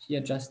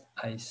 Here just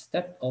I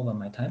step over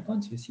my time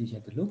points. You see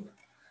here the loop.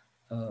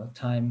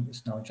 Time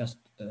is now just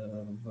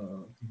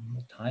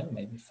time,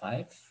 maybe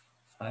 5,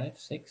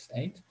 6,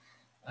 8.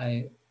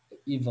 I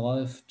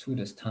evolve to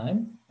this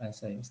time. I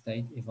say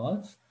state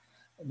evolve.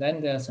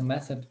 Then there's a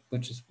method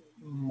which is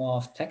more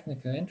of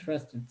technical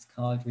interest. It's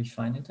called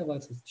refine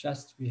intervals. It's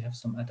just we have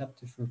some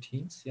adaptive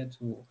routines here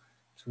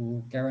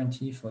to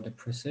guarantee for the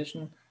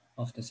precision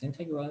of this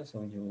integral.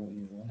 So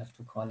you have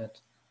to call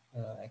it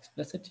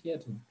explicit here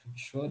to be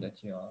sure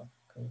that your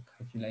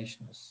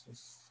calculation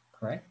is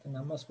correct, the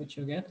numbers which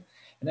you get.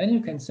 And then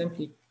you can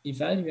simply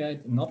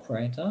evaluate an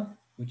operator,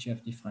 which you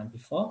have defined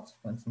before. So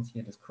for instance,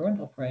 here this current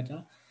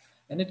operator,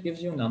 and it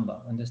gives you a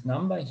number. And this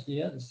number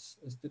here is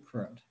the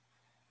current.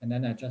 And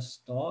then I just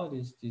store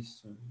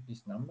these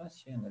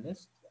numbers here in the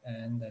list.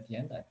 And at the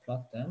end, I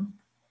plot them.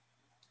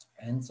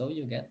 And so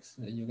you get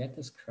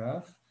this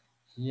curve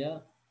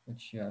here,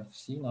 which you have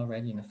seen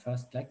already in the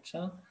first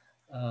lecture,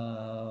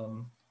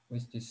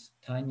 with this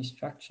tiny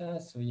structure.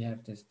 So you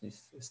have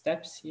these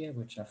steps here,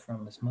 which are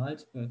from this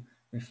multiple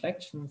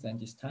reflections, and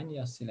these tiny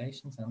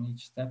oscillations on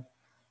each step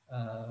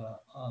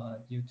are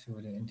due to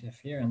the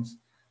interference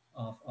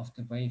of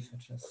the wave,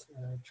 which is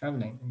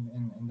traveling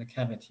in the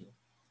cavity.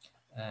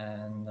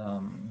 And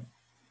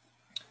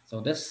so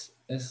this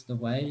is the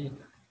way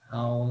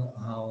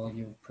how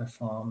you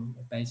perform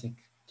a basic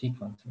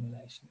T-quant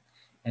simulation.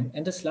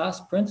 And this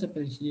last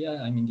principle here,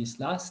 I mean, these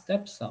last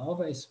steps are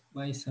always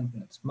very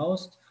simple. It's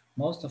most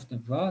of the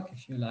work,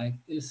 if you like,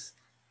 is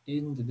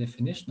in the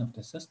definition of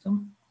the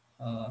system.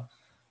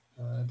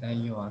 There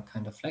you are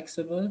kind of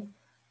flexible.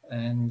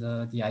 And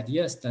the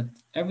idea is that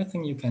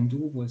everything you can do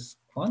with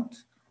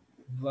quant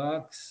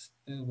works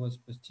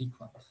with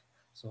T-quant.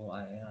 So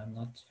I'm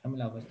not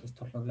familiar with this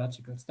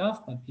topological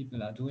stuff, but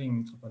people are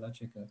doing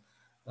topological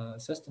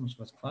systems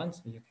with quant,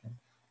 so you can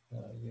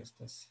use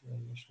this.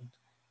 You should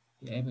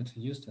be able to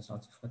use this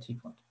also for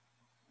T-quant.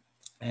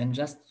 And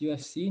just you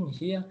have seen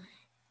here,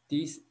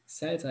 these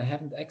cells I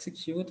haven't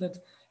executed,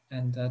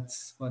 and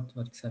that's what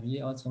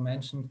Xavier also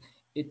mentioned.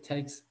 It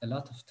takes a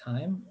lot of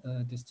time,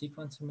 this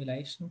T-quant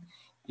simulation.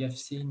 You have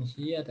seen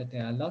here that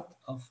there are a lot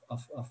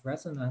of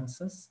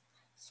resonances.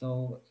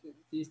 So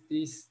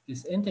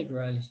this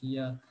integral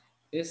here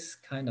is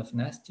kind of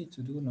nasty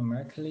to do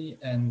numerically,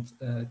 and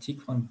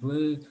T-quant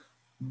will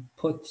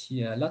put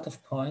here a lot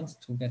of points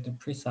to get a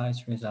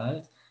precise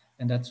result.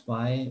 And that's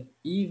why,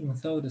 even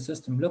though the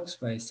system looks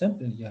very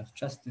simple, you have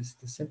just this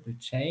simple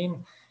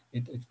chain,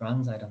 it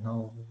runs, I don't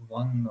know,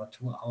 1 or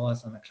 2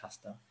 hours on a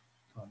cluster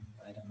on,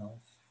 I don't know,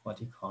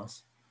 40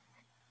 cores.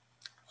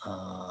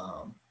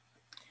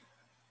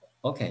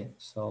 Okay,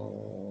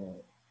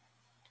 so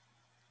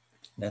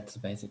that's the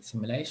basic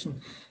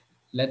simulation.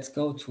 Let's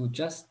go to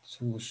just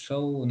to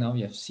show, now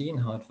you have seen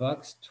how it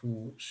works,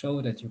 to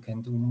show that you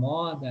can do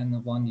more than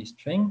a 1D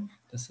string.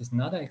 This is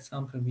another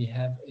example we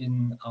have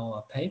in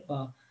our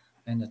paper,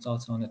 and it's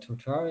also on a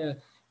tutorial.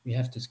 We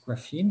have this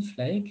graphene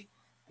flake.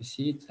 You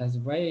see it has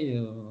very,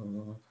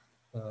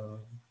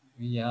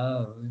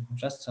 yeah,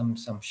 just some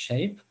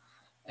shape.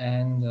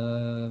 And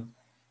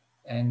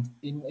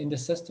in the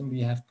system,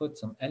 we have put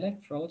some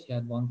electrode here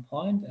at one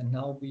point, and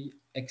now we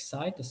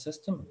excite the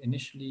system.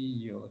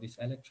 Initially, these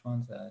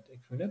electrons are at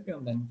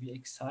equilibrium, then we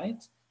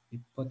excite, we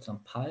put some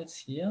pulse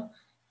here,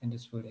 and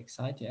this will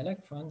excite the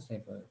electrons.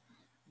 They will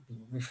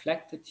be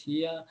reflected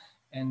here,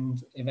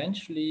 and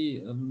eventually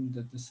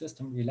the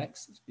system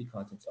relaxes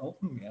because it's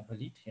open. We have a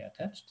lead here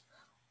attached.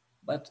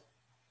 But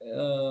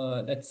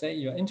let's say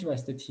you're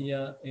interested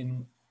here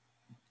in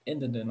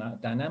the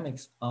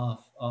dynamics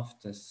of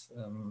this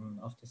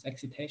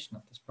excitation,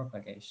 of this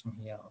propagation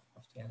here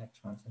of the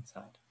electrons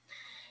inside.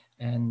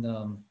 And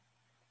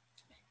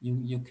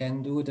you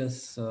can do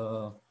this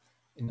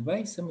in a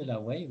very similar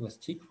way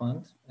with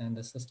T-quant, and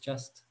this is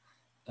just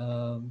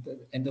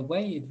and the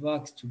way it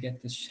works to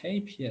get this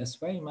shape here is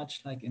very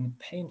much like in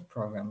a paint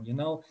program. You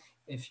know,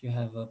 if you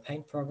have a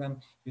paint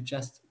program, you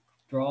just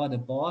draw the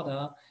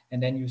border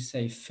and then you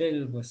say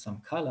fill with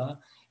some color.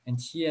 And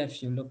here,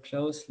 if you look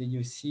closely,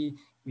 you see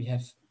we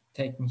have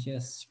taken here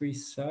 3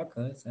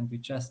 circles and we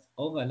just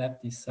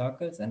overlap these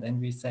circles, and then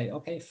we say,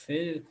 okay,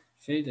 fill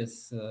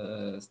this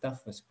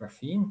stuff with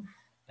graphene.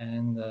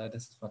 And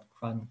this is what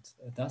quant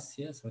does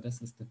here. So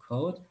this is the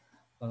code.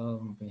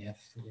 We have,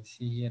 you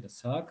see here the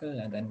circle,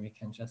 and then we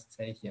can just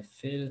say here,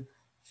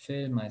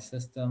 fill my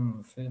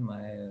system, fill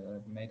my,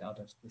 made out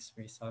of these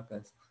 3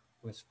 circles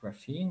with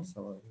graphene.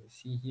 So you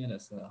see here,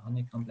 there's a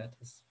honeycomb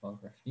lattice for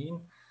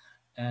graphene.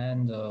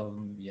 And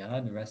yeah,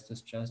 the rest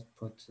is just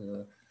put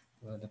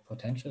the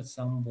potential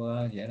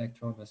somewhere, the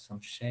electrode with some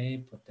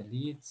shape, put the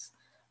leads,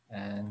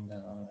 and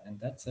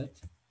that's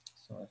it.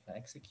 So if I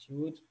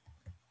execute,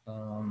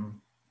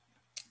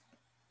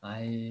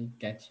 I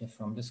get here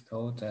from this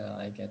code,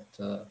 I get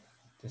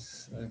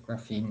this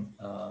graphene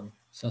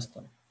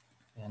system.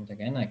 And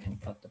again, I can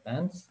plot the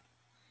bands.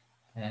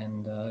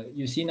 And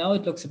you see now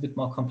it looks a bit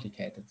more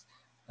complicated,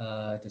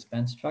 this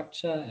band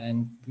structure.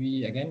 And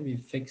we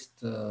fixed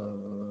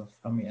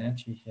Fermi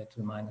energy here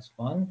to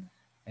 -1.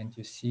 And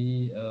you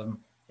see you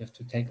have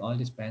to take all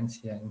these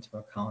bands here into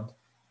account,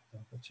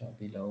 which are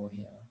below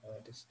here,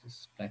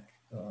 this black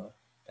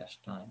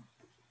dashed line.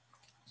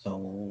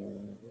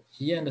 So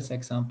here in this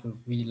example,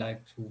 we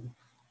like to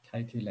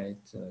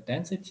calculate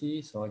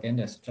density. So again,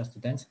 there's just a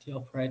density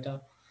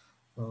operator,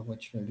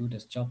 which will do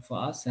this job for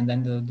us. And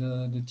then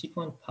the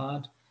T-quant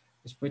part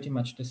is pretty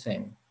much the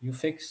same. You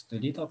fix the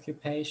lead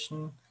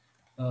occupation,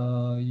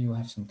 you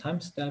have some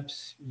time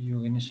steps, you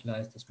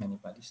initialize this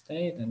many-body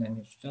state, and then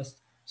you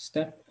just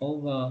step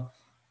over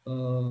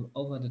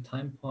the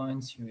time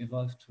points, you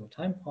evolve to a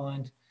time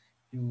point,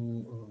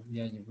 you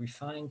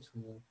refine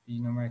to be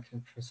numerically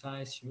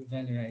precise, you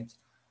evaluate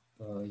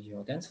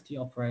your density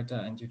operator,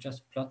 and you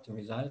just plot the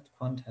result.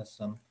 Quant has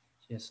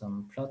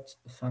some plot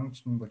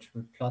function which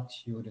will plot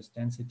you this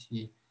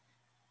density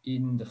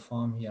in the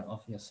form here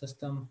of your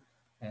system.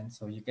 And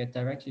so you get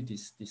directly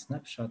these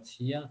snapshots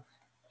here.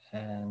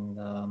 And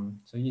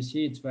so you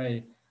see it's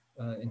very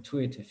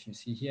intuitive. You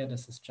see here,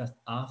 this is just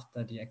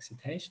after the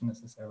excitation.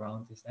 This is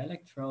around this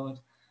electrode.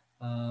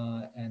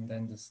 And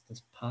then this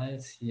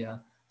pulse here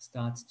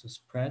starts to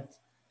spread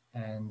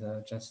and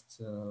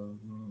just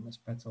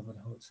spreads over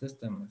the whole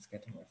system. It's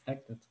getting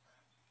reflected.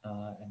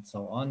 And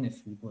so on.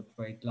 If we would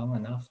wait long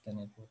enough, then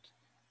it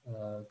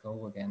would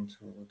go again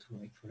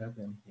to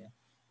equilibrium here.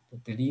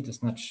 The lead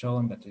is not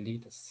shown, but the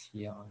lead is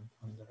here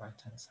on the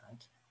right-hand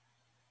side.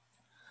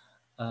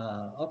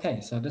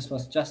 Okay, so this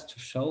was just to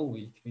show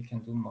we can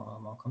do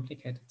more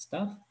complicated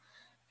stuff.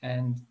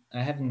 And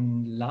I have a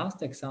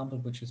last example,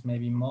 which is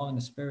maybe more in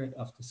the spirit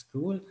of the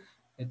school.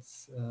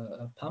 It's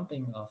a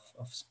pumping of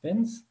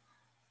spins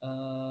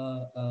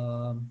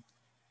again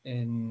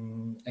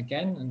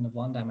in the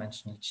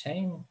one-dimensional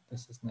chain.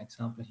 This is an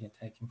example here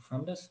taken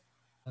from this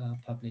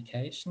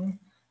publication.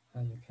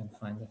 You can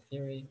find the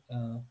theory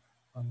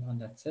on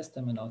that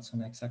system and also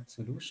an exact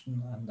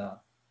solution under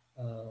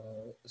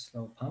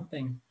slow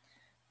pumping.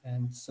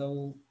 And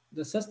so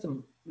the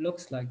system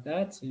looks like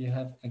that. So you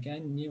have,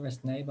 again,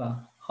 nearest neighbor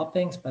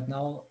hoppings, but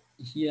now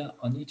here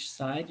on each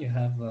side, you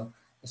have a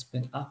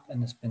spin up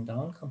and a spin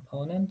down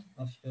component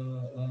of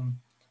your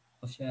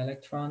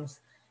electrons.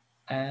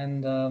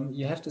 And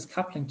you have this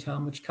coupling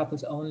term, which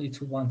couples only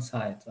to one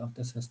side of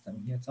the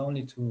system. Here it's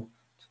only to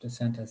the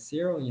center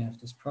 0. You have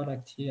this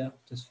product here,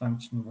 this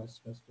function with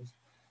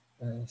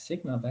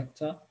sigma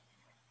vector.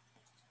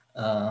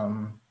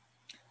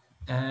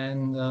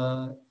 And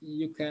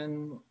you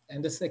can,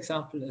 and this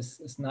example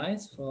is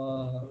nice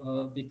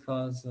for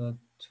because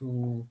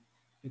you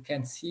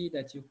can see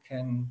that you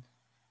can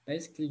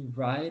basically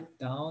write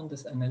down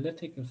this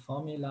analytical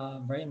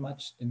formula very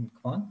much in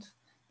quant,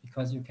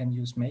 because you can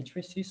use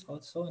matrices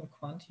also in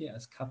quant here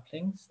as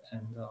couplings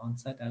and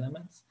on-site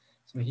elements.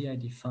 So here I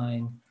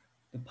define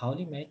the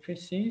Pauli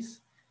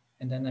matrices,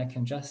 and then I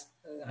can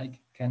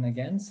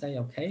again say,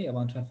 okay, I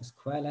want to have a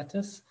square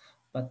lattice,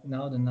 but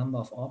now the number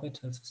of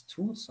orbitals is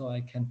 2, so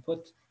I can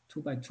put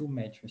 2 by 2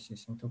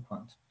 matrices into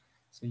quant.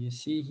 So you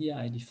see here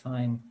I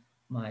define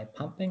my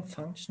pumping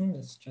function.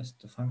 It's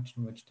just a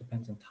function which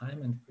depends on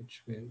time and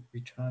which will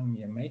return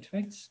me a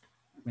matrix.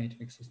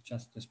 Matrix is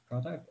just this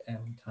product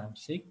m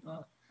times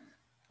sigma.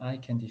 I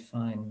can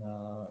define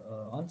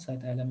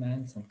on-site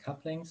elements and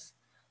couplings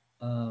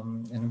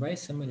in a very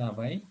similar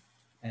way.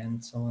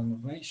 And so in a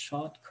very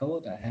short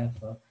code, I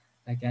have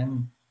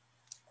again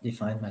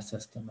defined my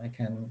system.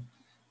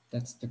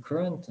 That's the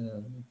current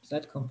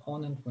Z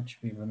component which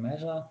we will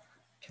measure.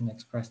 I can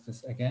express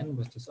this again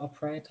with this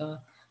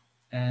operator.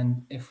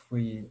 And if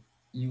you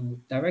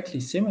directly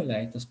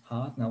simulate this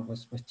part now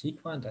with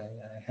tquant, I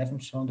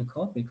haven't shown the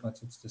code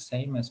because it's the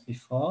same as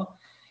before,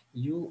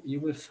 you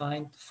will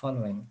find the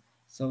following.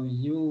 So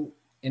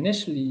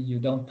initially you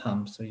don't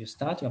pump. So you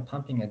start your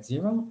pumping at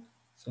 0.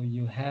 So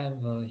you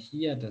have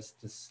here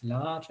this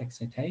large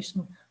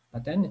excitation,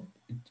 but then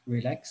it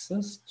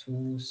relaxes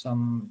to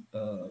some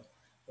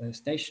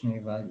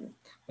stationary value.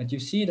 But you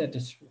see that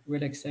this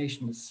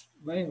relaxation is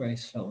very, very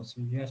slow.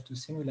 So you have to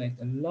simulate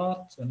a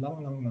long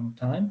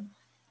time.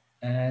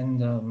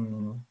 And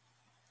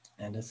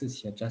this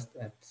is here just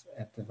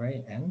at the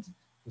very end.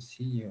 You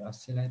see you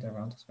oscillate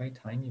around this very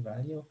tiny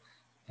value.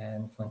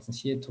 And for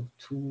instance, here it took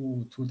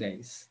two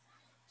days.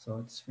 So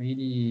it's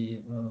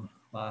really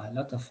a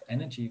lot of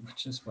energy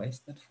which is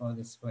wasted for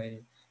this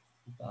way.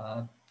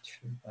 I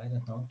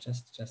don't know,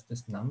 just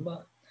this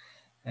number.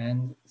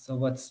 And so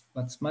what's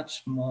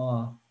much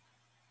more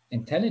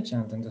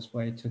intelligent in this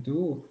way to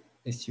do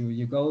is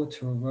you go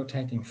to a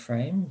rotating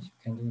frame. You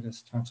can do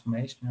this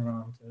transformation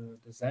around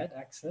the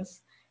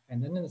z-axis,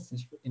 and then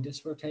in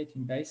this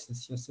rotating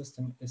basis, your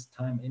system is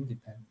time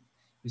independent.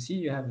 You see,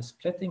 you have a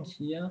splitting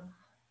here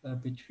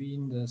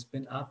between the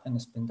spin up and the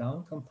spin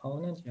down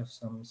component. You have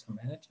some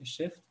energy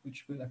shift,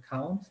 which will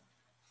account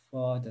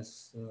for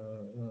this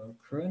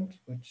current,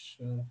 which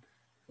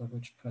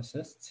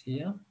persists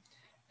here.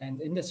 And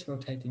in this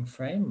rotating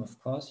frame, of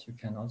course, you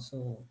can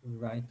also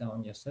write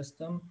down your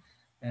system,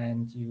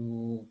 and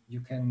you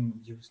can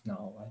use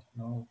now, I don't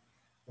know,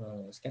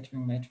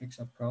 scattering matrix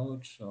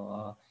approach,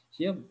 or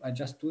here I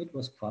just do it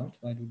with quant.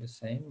 I do the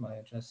same.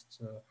 I just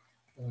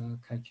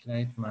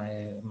calculate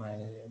my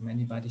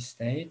many body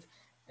state,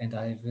 and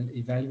I will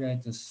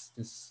evaluate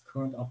this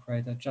current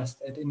operator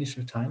just at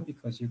initial time,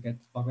 because you get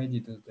already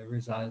the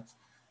result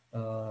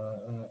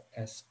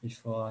as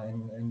before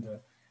in the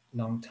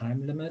long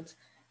time limit.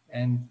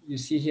 And you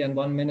see here in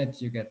 1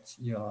 minute, you get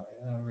your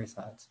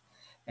results.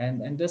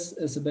 And this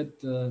is a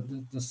bit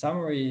the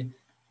summary.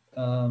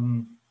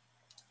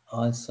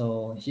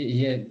 Also,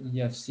 here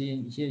you have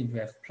seen, here you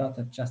have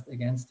plotted just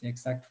against the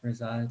exact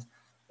result.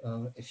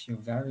 If you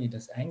vary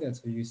this angle,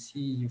 so you see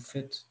you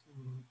fit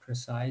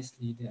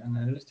precisely the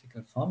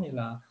analytical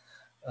formula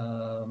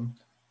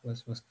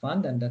with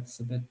quant, and that's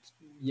a bit,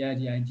 yeah,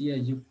 the idea.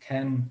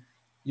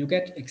 You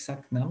get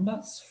exact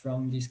numbers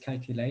from these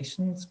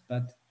calculations,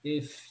 but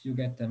if you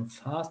get them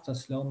fast or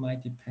slow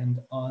might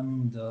depend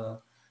on the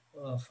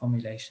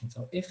formulation.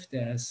 So if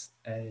there's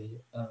a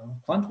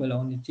tquant will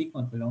only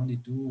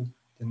do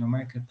the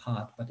numerical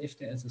part, but if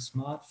there is a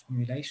smart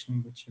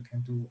formulation which you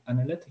can do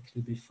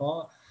analytically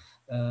before,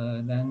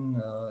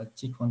 then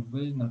tquant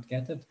will not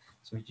get it.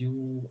 So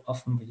you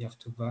have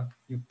to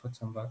you put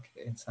some work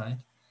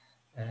inside,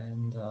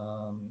 and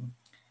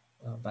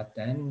but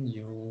then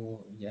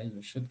you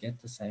should get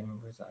the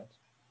same result.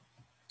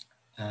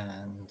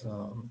 And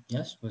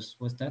yes,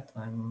 with that,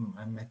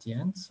 I'm at the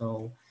end.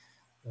 So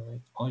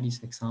all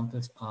these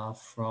examples are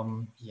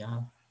from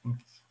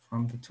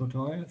the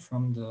tutorial,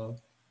 from the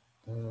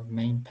the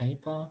main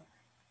paper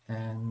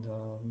and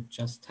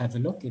just have a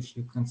look. If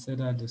you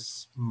consider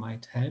this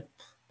might help,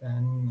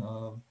 then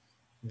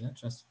yeah,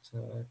 just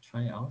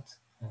try out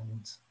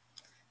and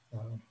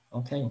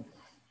okay.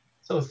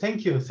 So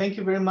thank you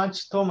very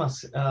much,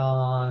 Thomas.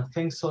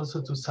 Thanks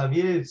also to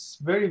Xavier. It's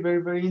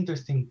very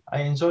interesting.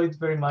 I enjoyed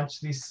very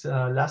much this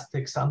last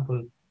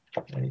example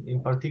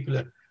in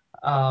particular.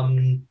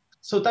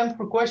 So time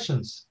for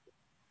questions.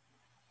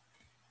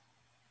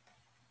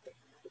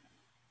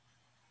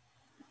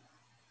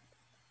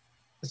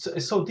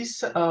 So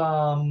this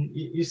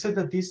you said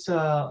that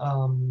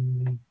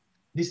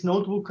this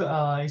notebook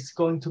is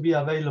going to be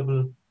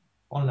available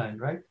online,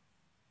 right?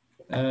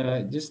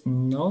 This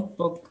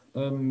notebook,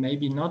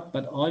 maybe not,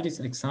 but all these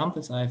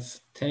examples I've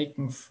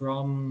taken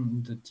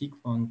from the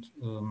TQuant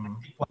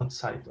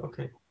site,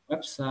 okay.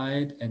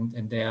 website,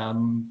 and they are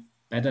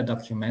better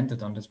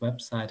documented on this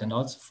website, and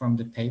also from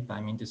the paper.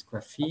 I mean, this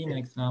graphene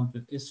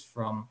example is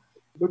from.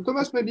 But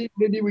Thomas, maybe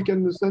we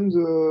can send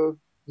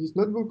this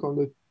notebook on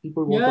the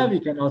people. Yeah, we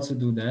can also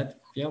do that.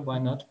 Yeah, why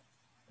not?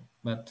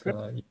 But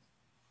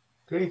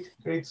great.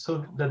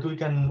 So that we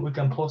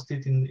can post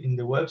it in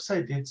the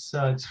website.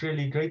 It's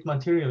really great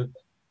material.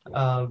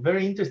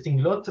 Very interesting.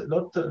 Lot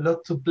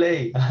to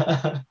play.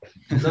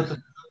 lot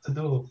to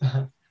do.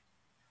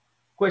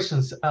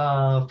 Questions,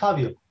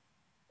 Fabio?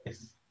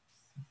 Yes.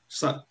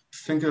 So,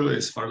 thank you,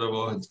 Luis, for the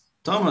word.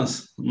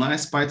 Thomas,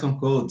 nice Python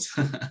code.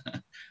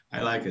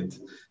 I like it.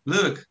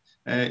 Look,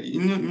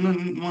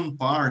 in one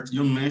part,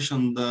 you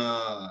mentioned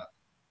the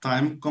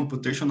time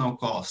computational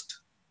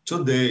cost,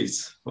 2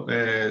 days,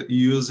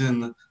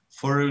 using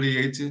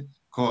 48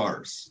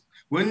 cores.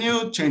 When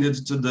you change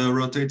it to the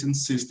rotating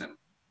system,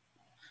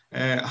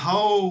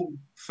 how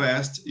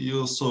fast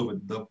you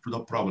solved the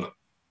problem?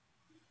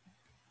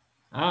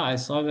 I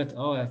solved it.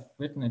 Oh, I've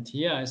written it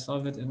here. I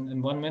solved it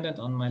in 1 minute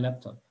on my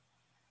laptop.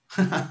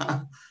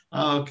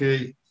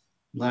 Okay,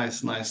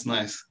 nice.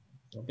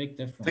 A big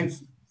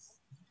difference.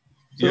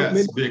 So yes,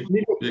 maybe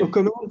big. A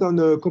comment on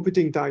the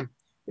computing time.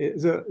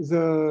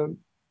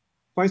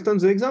 For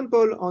instance, the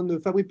example on the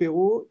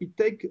Fabry-Perot, it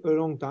takes a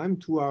long time,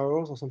 2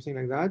 hours or something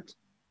like that.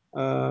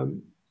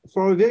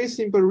 For a very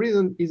simple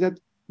reason is that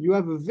you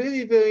have a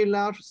very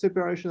large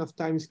separation of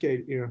time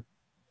scale here.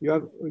 You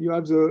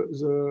have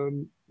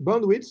the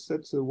bandwidth,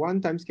 that's a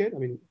 1 time scale. I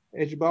mean,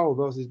 h bar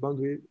over this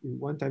bandwidth in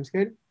 1 time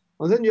scale.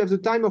 And then you have the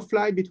time of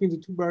flight between the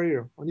 2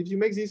 barriers. And if you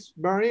make this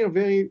barrier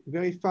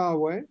very far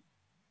away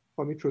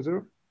from each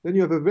other, then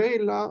you have a very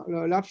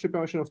large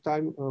separation of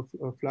time of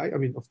flight, I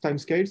mean, of time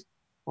scales.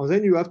 And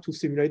then you have to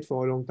simulate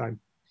for a long time.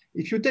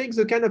 If you take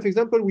the kind of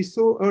example we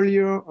saw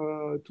earlier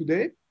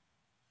today,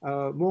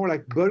 more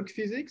like bulk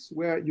physics,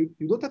 where you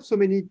don't have so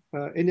many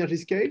energy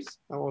scales,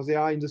 or they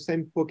are in the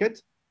same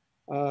pocket,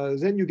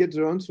 then you get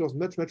the answers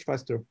much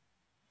faster.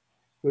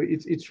 So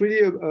it's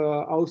really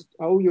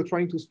how you're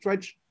trying to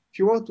stretch. If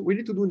you want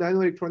really to do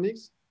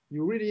nanoelectronics,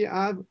 you really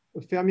have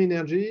a Fermi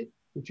energy,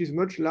 which is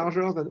much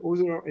larger than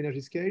other energy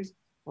scales.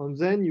 And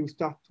then you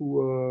start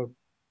to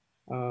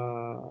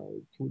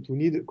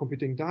need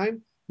computing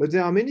time. But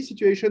there are many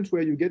situations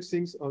where you get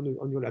things on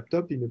your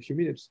laptop in a few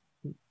minutes.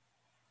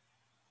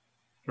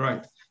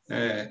 Right.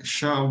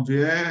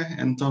 Xavier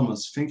and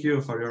Thomas, thank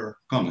you for your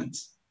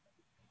comments.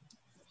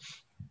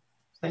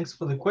 Thanks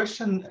for the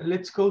question.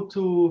 Let's go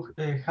to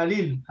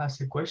Khalil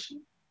has a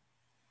question.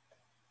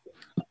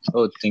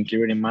 Oh, thank you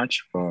very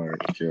much for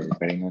your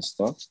very nice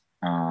talk.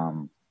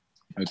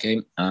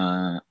 Okay,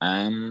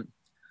 I'm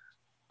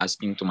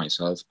asking to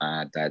myself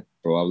that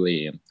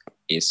probably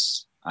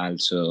is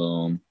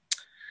also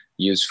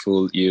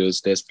useful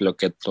use this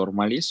Floquet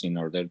formulas in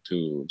order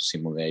to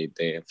simulate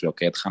the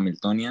Floquet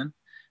Hamiltonian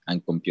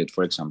and compute,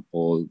 for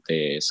example,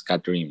 the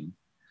scattering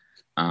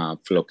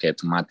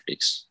Floquet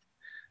matrix.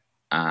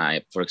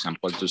 For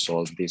example, to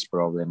solve this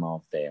problem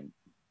of the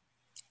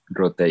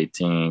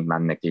rotating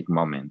magnetic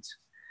moment.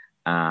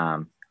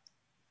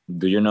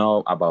 Do you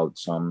know about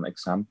some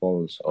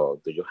examples, or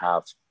do you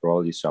have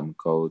probably some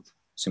code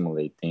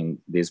simulating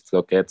these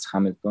Floquet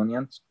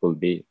Hamiltonians could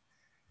be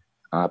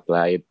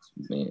applied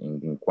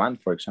in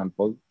quant, for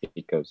example,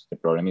 because the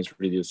problem is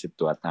reduced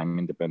to a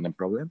time-independent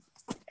problem?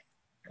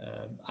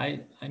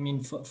 I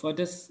mean, for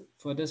this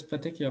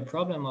particular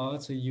problem, I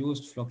also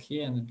used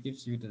Floquet, and it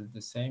gives you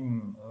the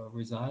same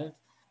result.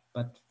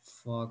 But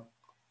for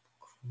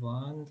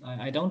quant,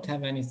 I don't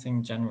have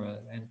anything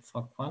general, and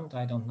for quant,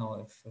 I don't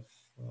know if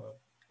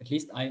at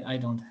least I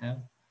don't have.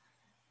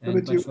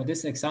 And, but for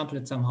this example,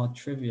 it's somehow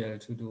trivial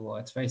to do, or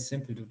it's very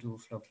simple to do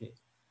Floquet.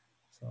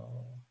 So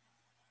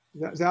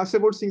there are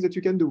several things that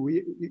you can do.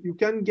 You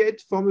can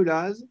get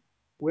formulas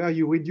where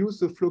you reduce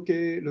the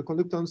Floquet, the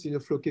conductance in a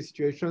Floquet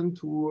situation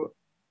to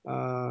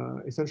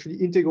essentially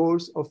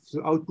integrals of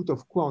the output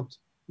of quant.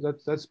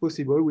 That's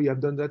possible. We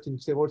have done that in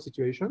several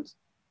situations.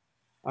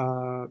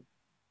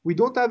 We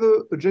don't have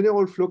a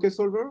general Floquet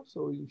solver,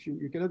 so if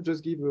you cannot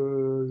just give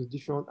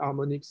different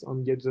harmonics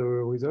and get the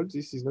results.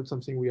 This is not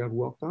something we have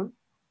worked on.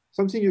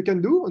 Something you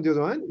can do, on the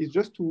other hand, is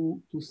just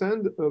to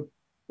send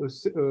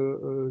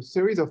a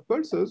series of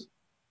pulses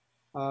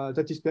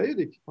that is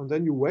periodic, and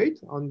then you wait,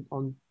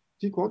 on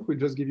T-quant will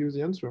just give you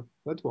the answer.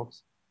 That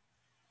works.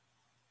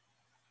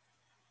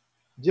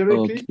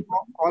 Directly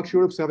for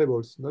actual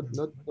observables,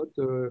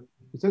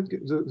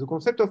 the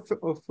concept of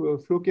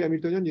Floquet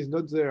Hamiltonian is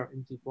not there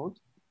in T-quant,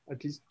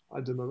 at least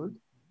at the moment,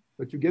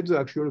 but you get the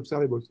actual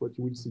observables, what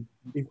you will see,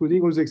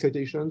 including all the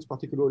excitations,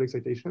 particular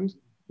excitations,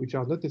 which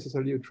are not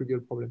necessarily a trivial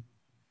problem.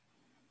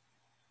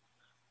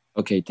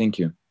 Okay, thank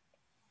you.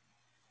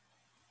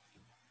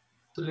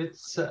 So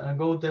let's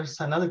go. There's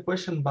another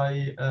question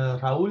by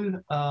Raul.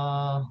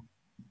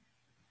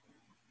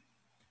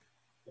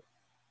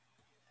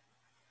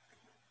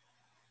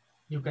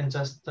 You can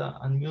just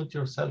unmute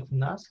yourself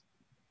and ask.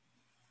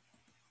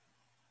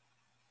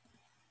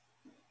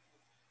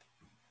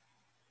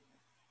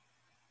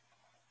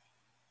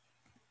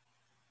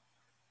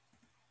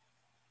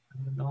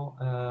 I don't know.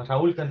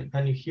 Raul,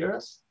 can you hear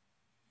us?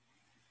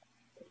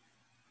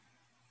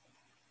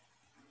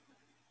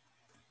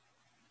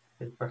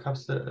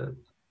 Perhaps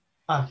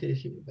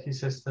he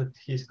says that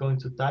he's going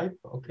to type.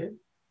 Okay.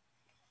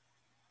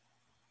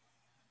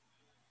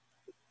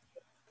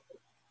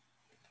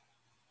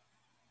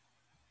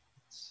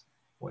 Let's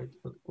wait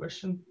for the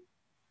question.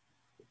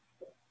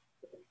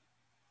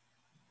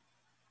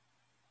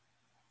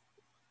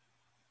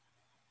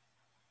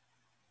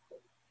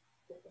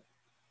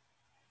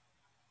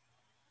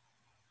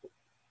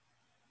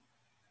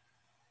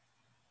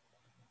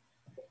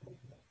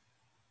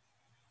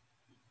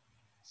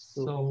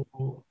 So,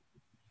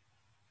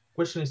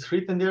 question is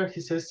written there.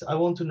 He says, I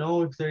want to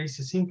know if there is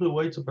a simple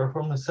way to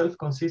perform a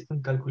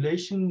self-consistent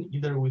calculation,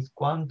 either with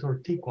quant or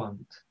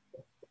T-quant.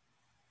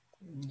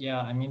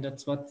 Yeah, I mean,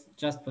 that's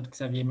just what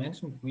Xavier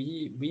mentioned.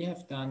 We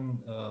have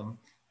done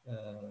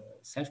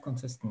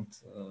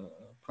self-consistent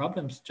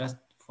problems just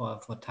for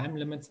time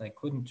limits. I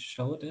couldn't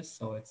show this.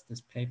 So it's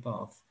this paper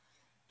of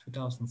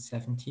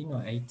 2017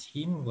 or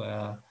 18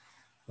 where,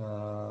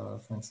 for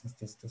instance,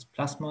 this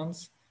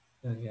plasmons,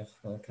 we have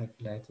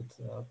calculated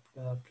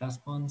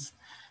plasmons.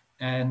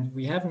 And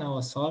we have now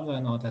a solver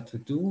in order to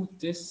do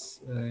this,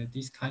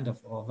 these kind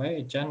of or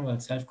very general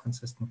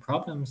self-consistent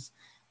problems.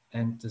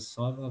 And the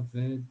solver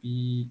will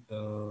be,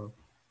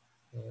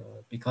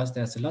 because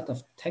there's a lot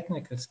of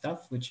technical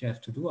stuff which you have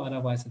to do,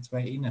 otherwise it's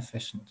very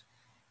inefficient.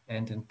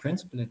 And in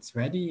principle, it's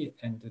ready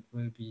and it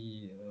will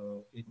be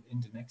in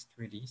the next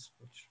release,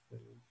 which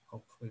will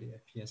hopefully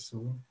appear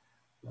soon.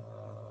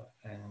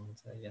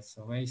 Yes,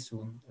 so very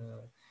soon.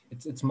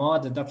 It's more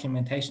the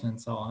documentation and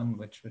so on,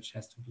 which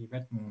has to be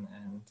written,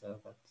 and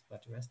but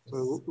the rest is.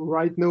 So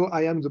right now,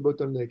 I am the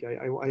bottleneck.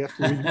 I have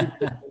to review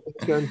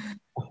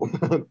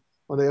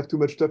and I have too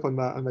much stuff on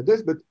my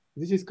desk. But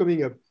this is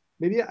coming up.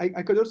 Maybe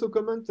I could also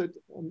comment that.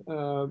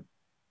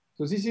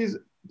 So this is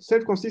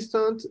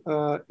self-consistent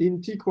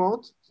in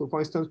T-quant. So for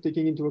instance,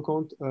 taking into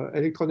account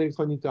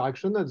electron-electron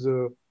interaction at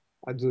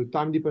the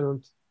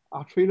time-dependent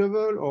R3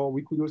 level, or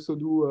we could also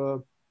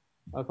do,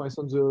 for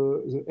instance,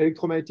 the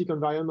electromagnetic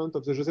environment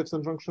of the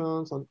Josephson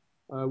junctions. And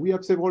we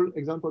have several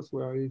examples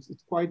where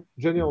it's quite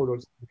general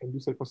also. You can do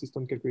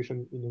self-consistent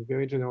calculation in a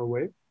very general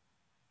way.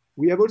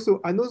 We have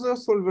also another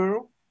solver,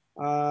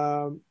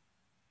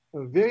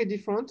 very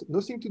different,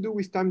 nothing to do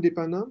with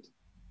time-dependent,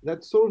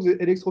 that solves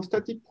the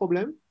electrostatic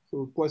problem,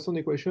 so Poisson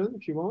equation,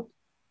 if you want,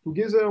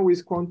 together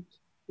with so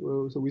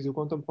with the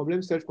quantum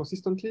problem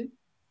self-consistently.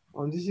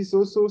 And this is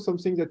also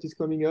something that is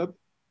coming up.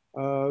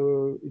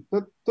 It's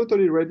not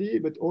totally ready,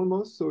 but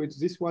almost. So it's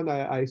this one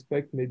I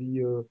expect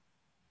maybe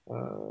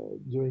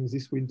during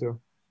this winter.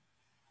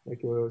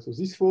 Like so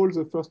this fall,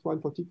 the first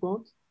one for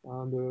T-quant,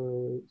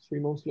 and 3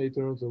 months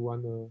later, the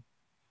one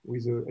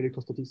with the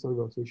electrostatic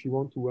solver. So if you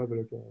want to have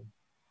like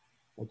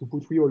to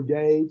put real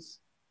gates,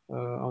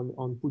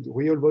 and put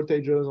real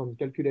voltages and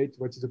calculate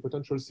what is the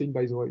potential seen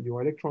by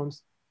your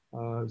electrons,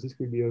 this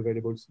will be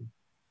available soon.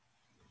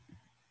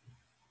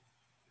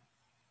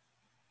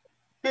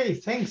 Okay,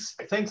 thanks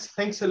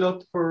a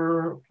lot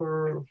for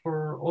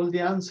all the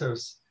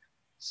answers.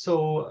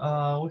 So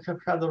we have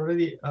had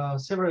already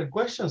several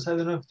questions. I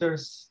don't know if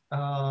there's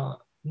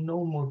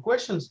no more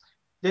questions.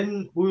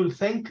 Then we will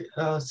thank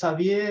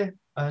Xavier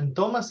and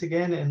Thomas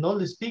again and all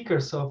the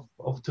speakers of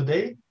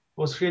today. It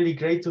was really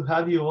great to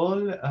have you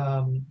all.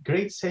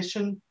 Great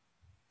session.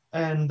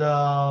 And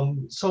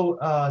so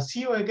see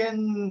you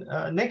again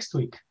next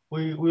week.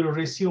 We will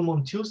resume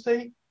on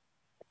Tuesday.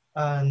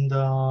 And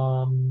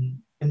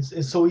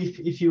so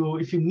if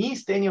you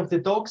missed any of the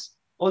talks,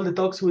 all the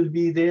talks will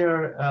be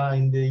there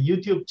in the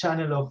YouTube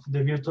channel of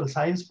the Virtual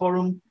Science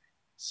Forum.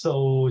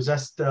 So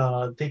just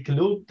take a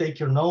look, take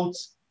your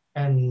notes,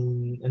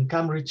 and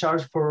come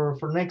recharge for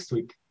next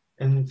week.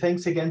 And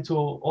thanks again to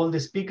all the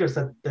speakers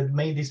that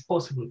made this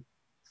possible.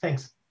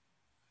 Thanks.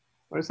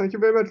 Well, thank you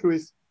very much,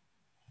 Luis.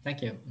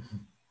 Thank you.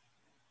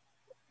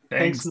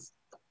 Thanks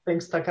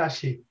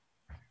Takashi. It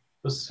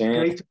was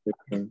great.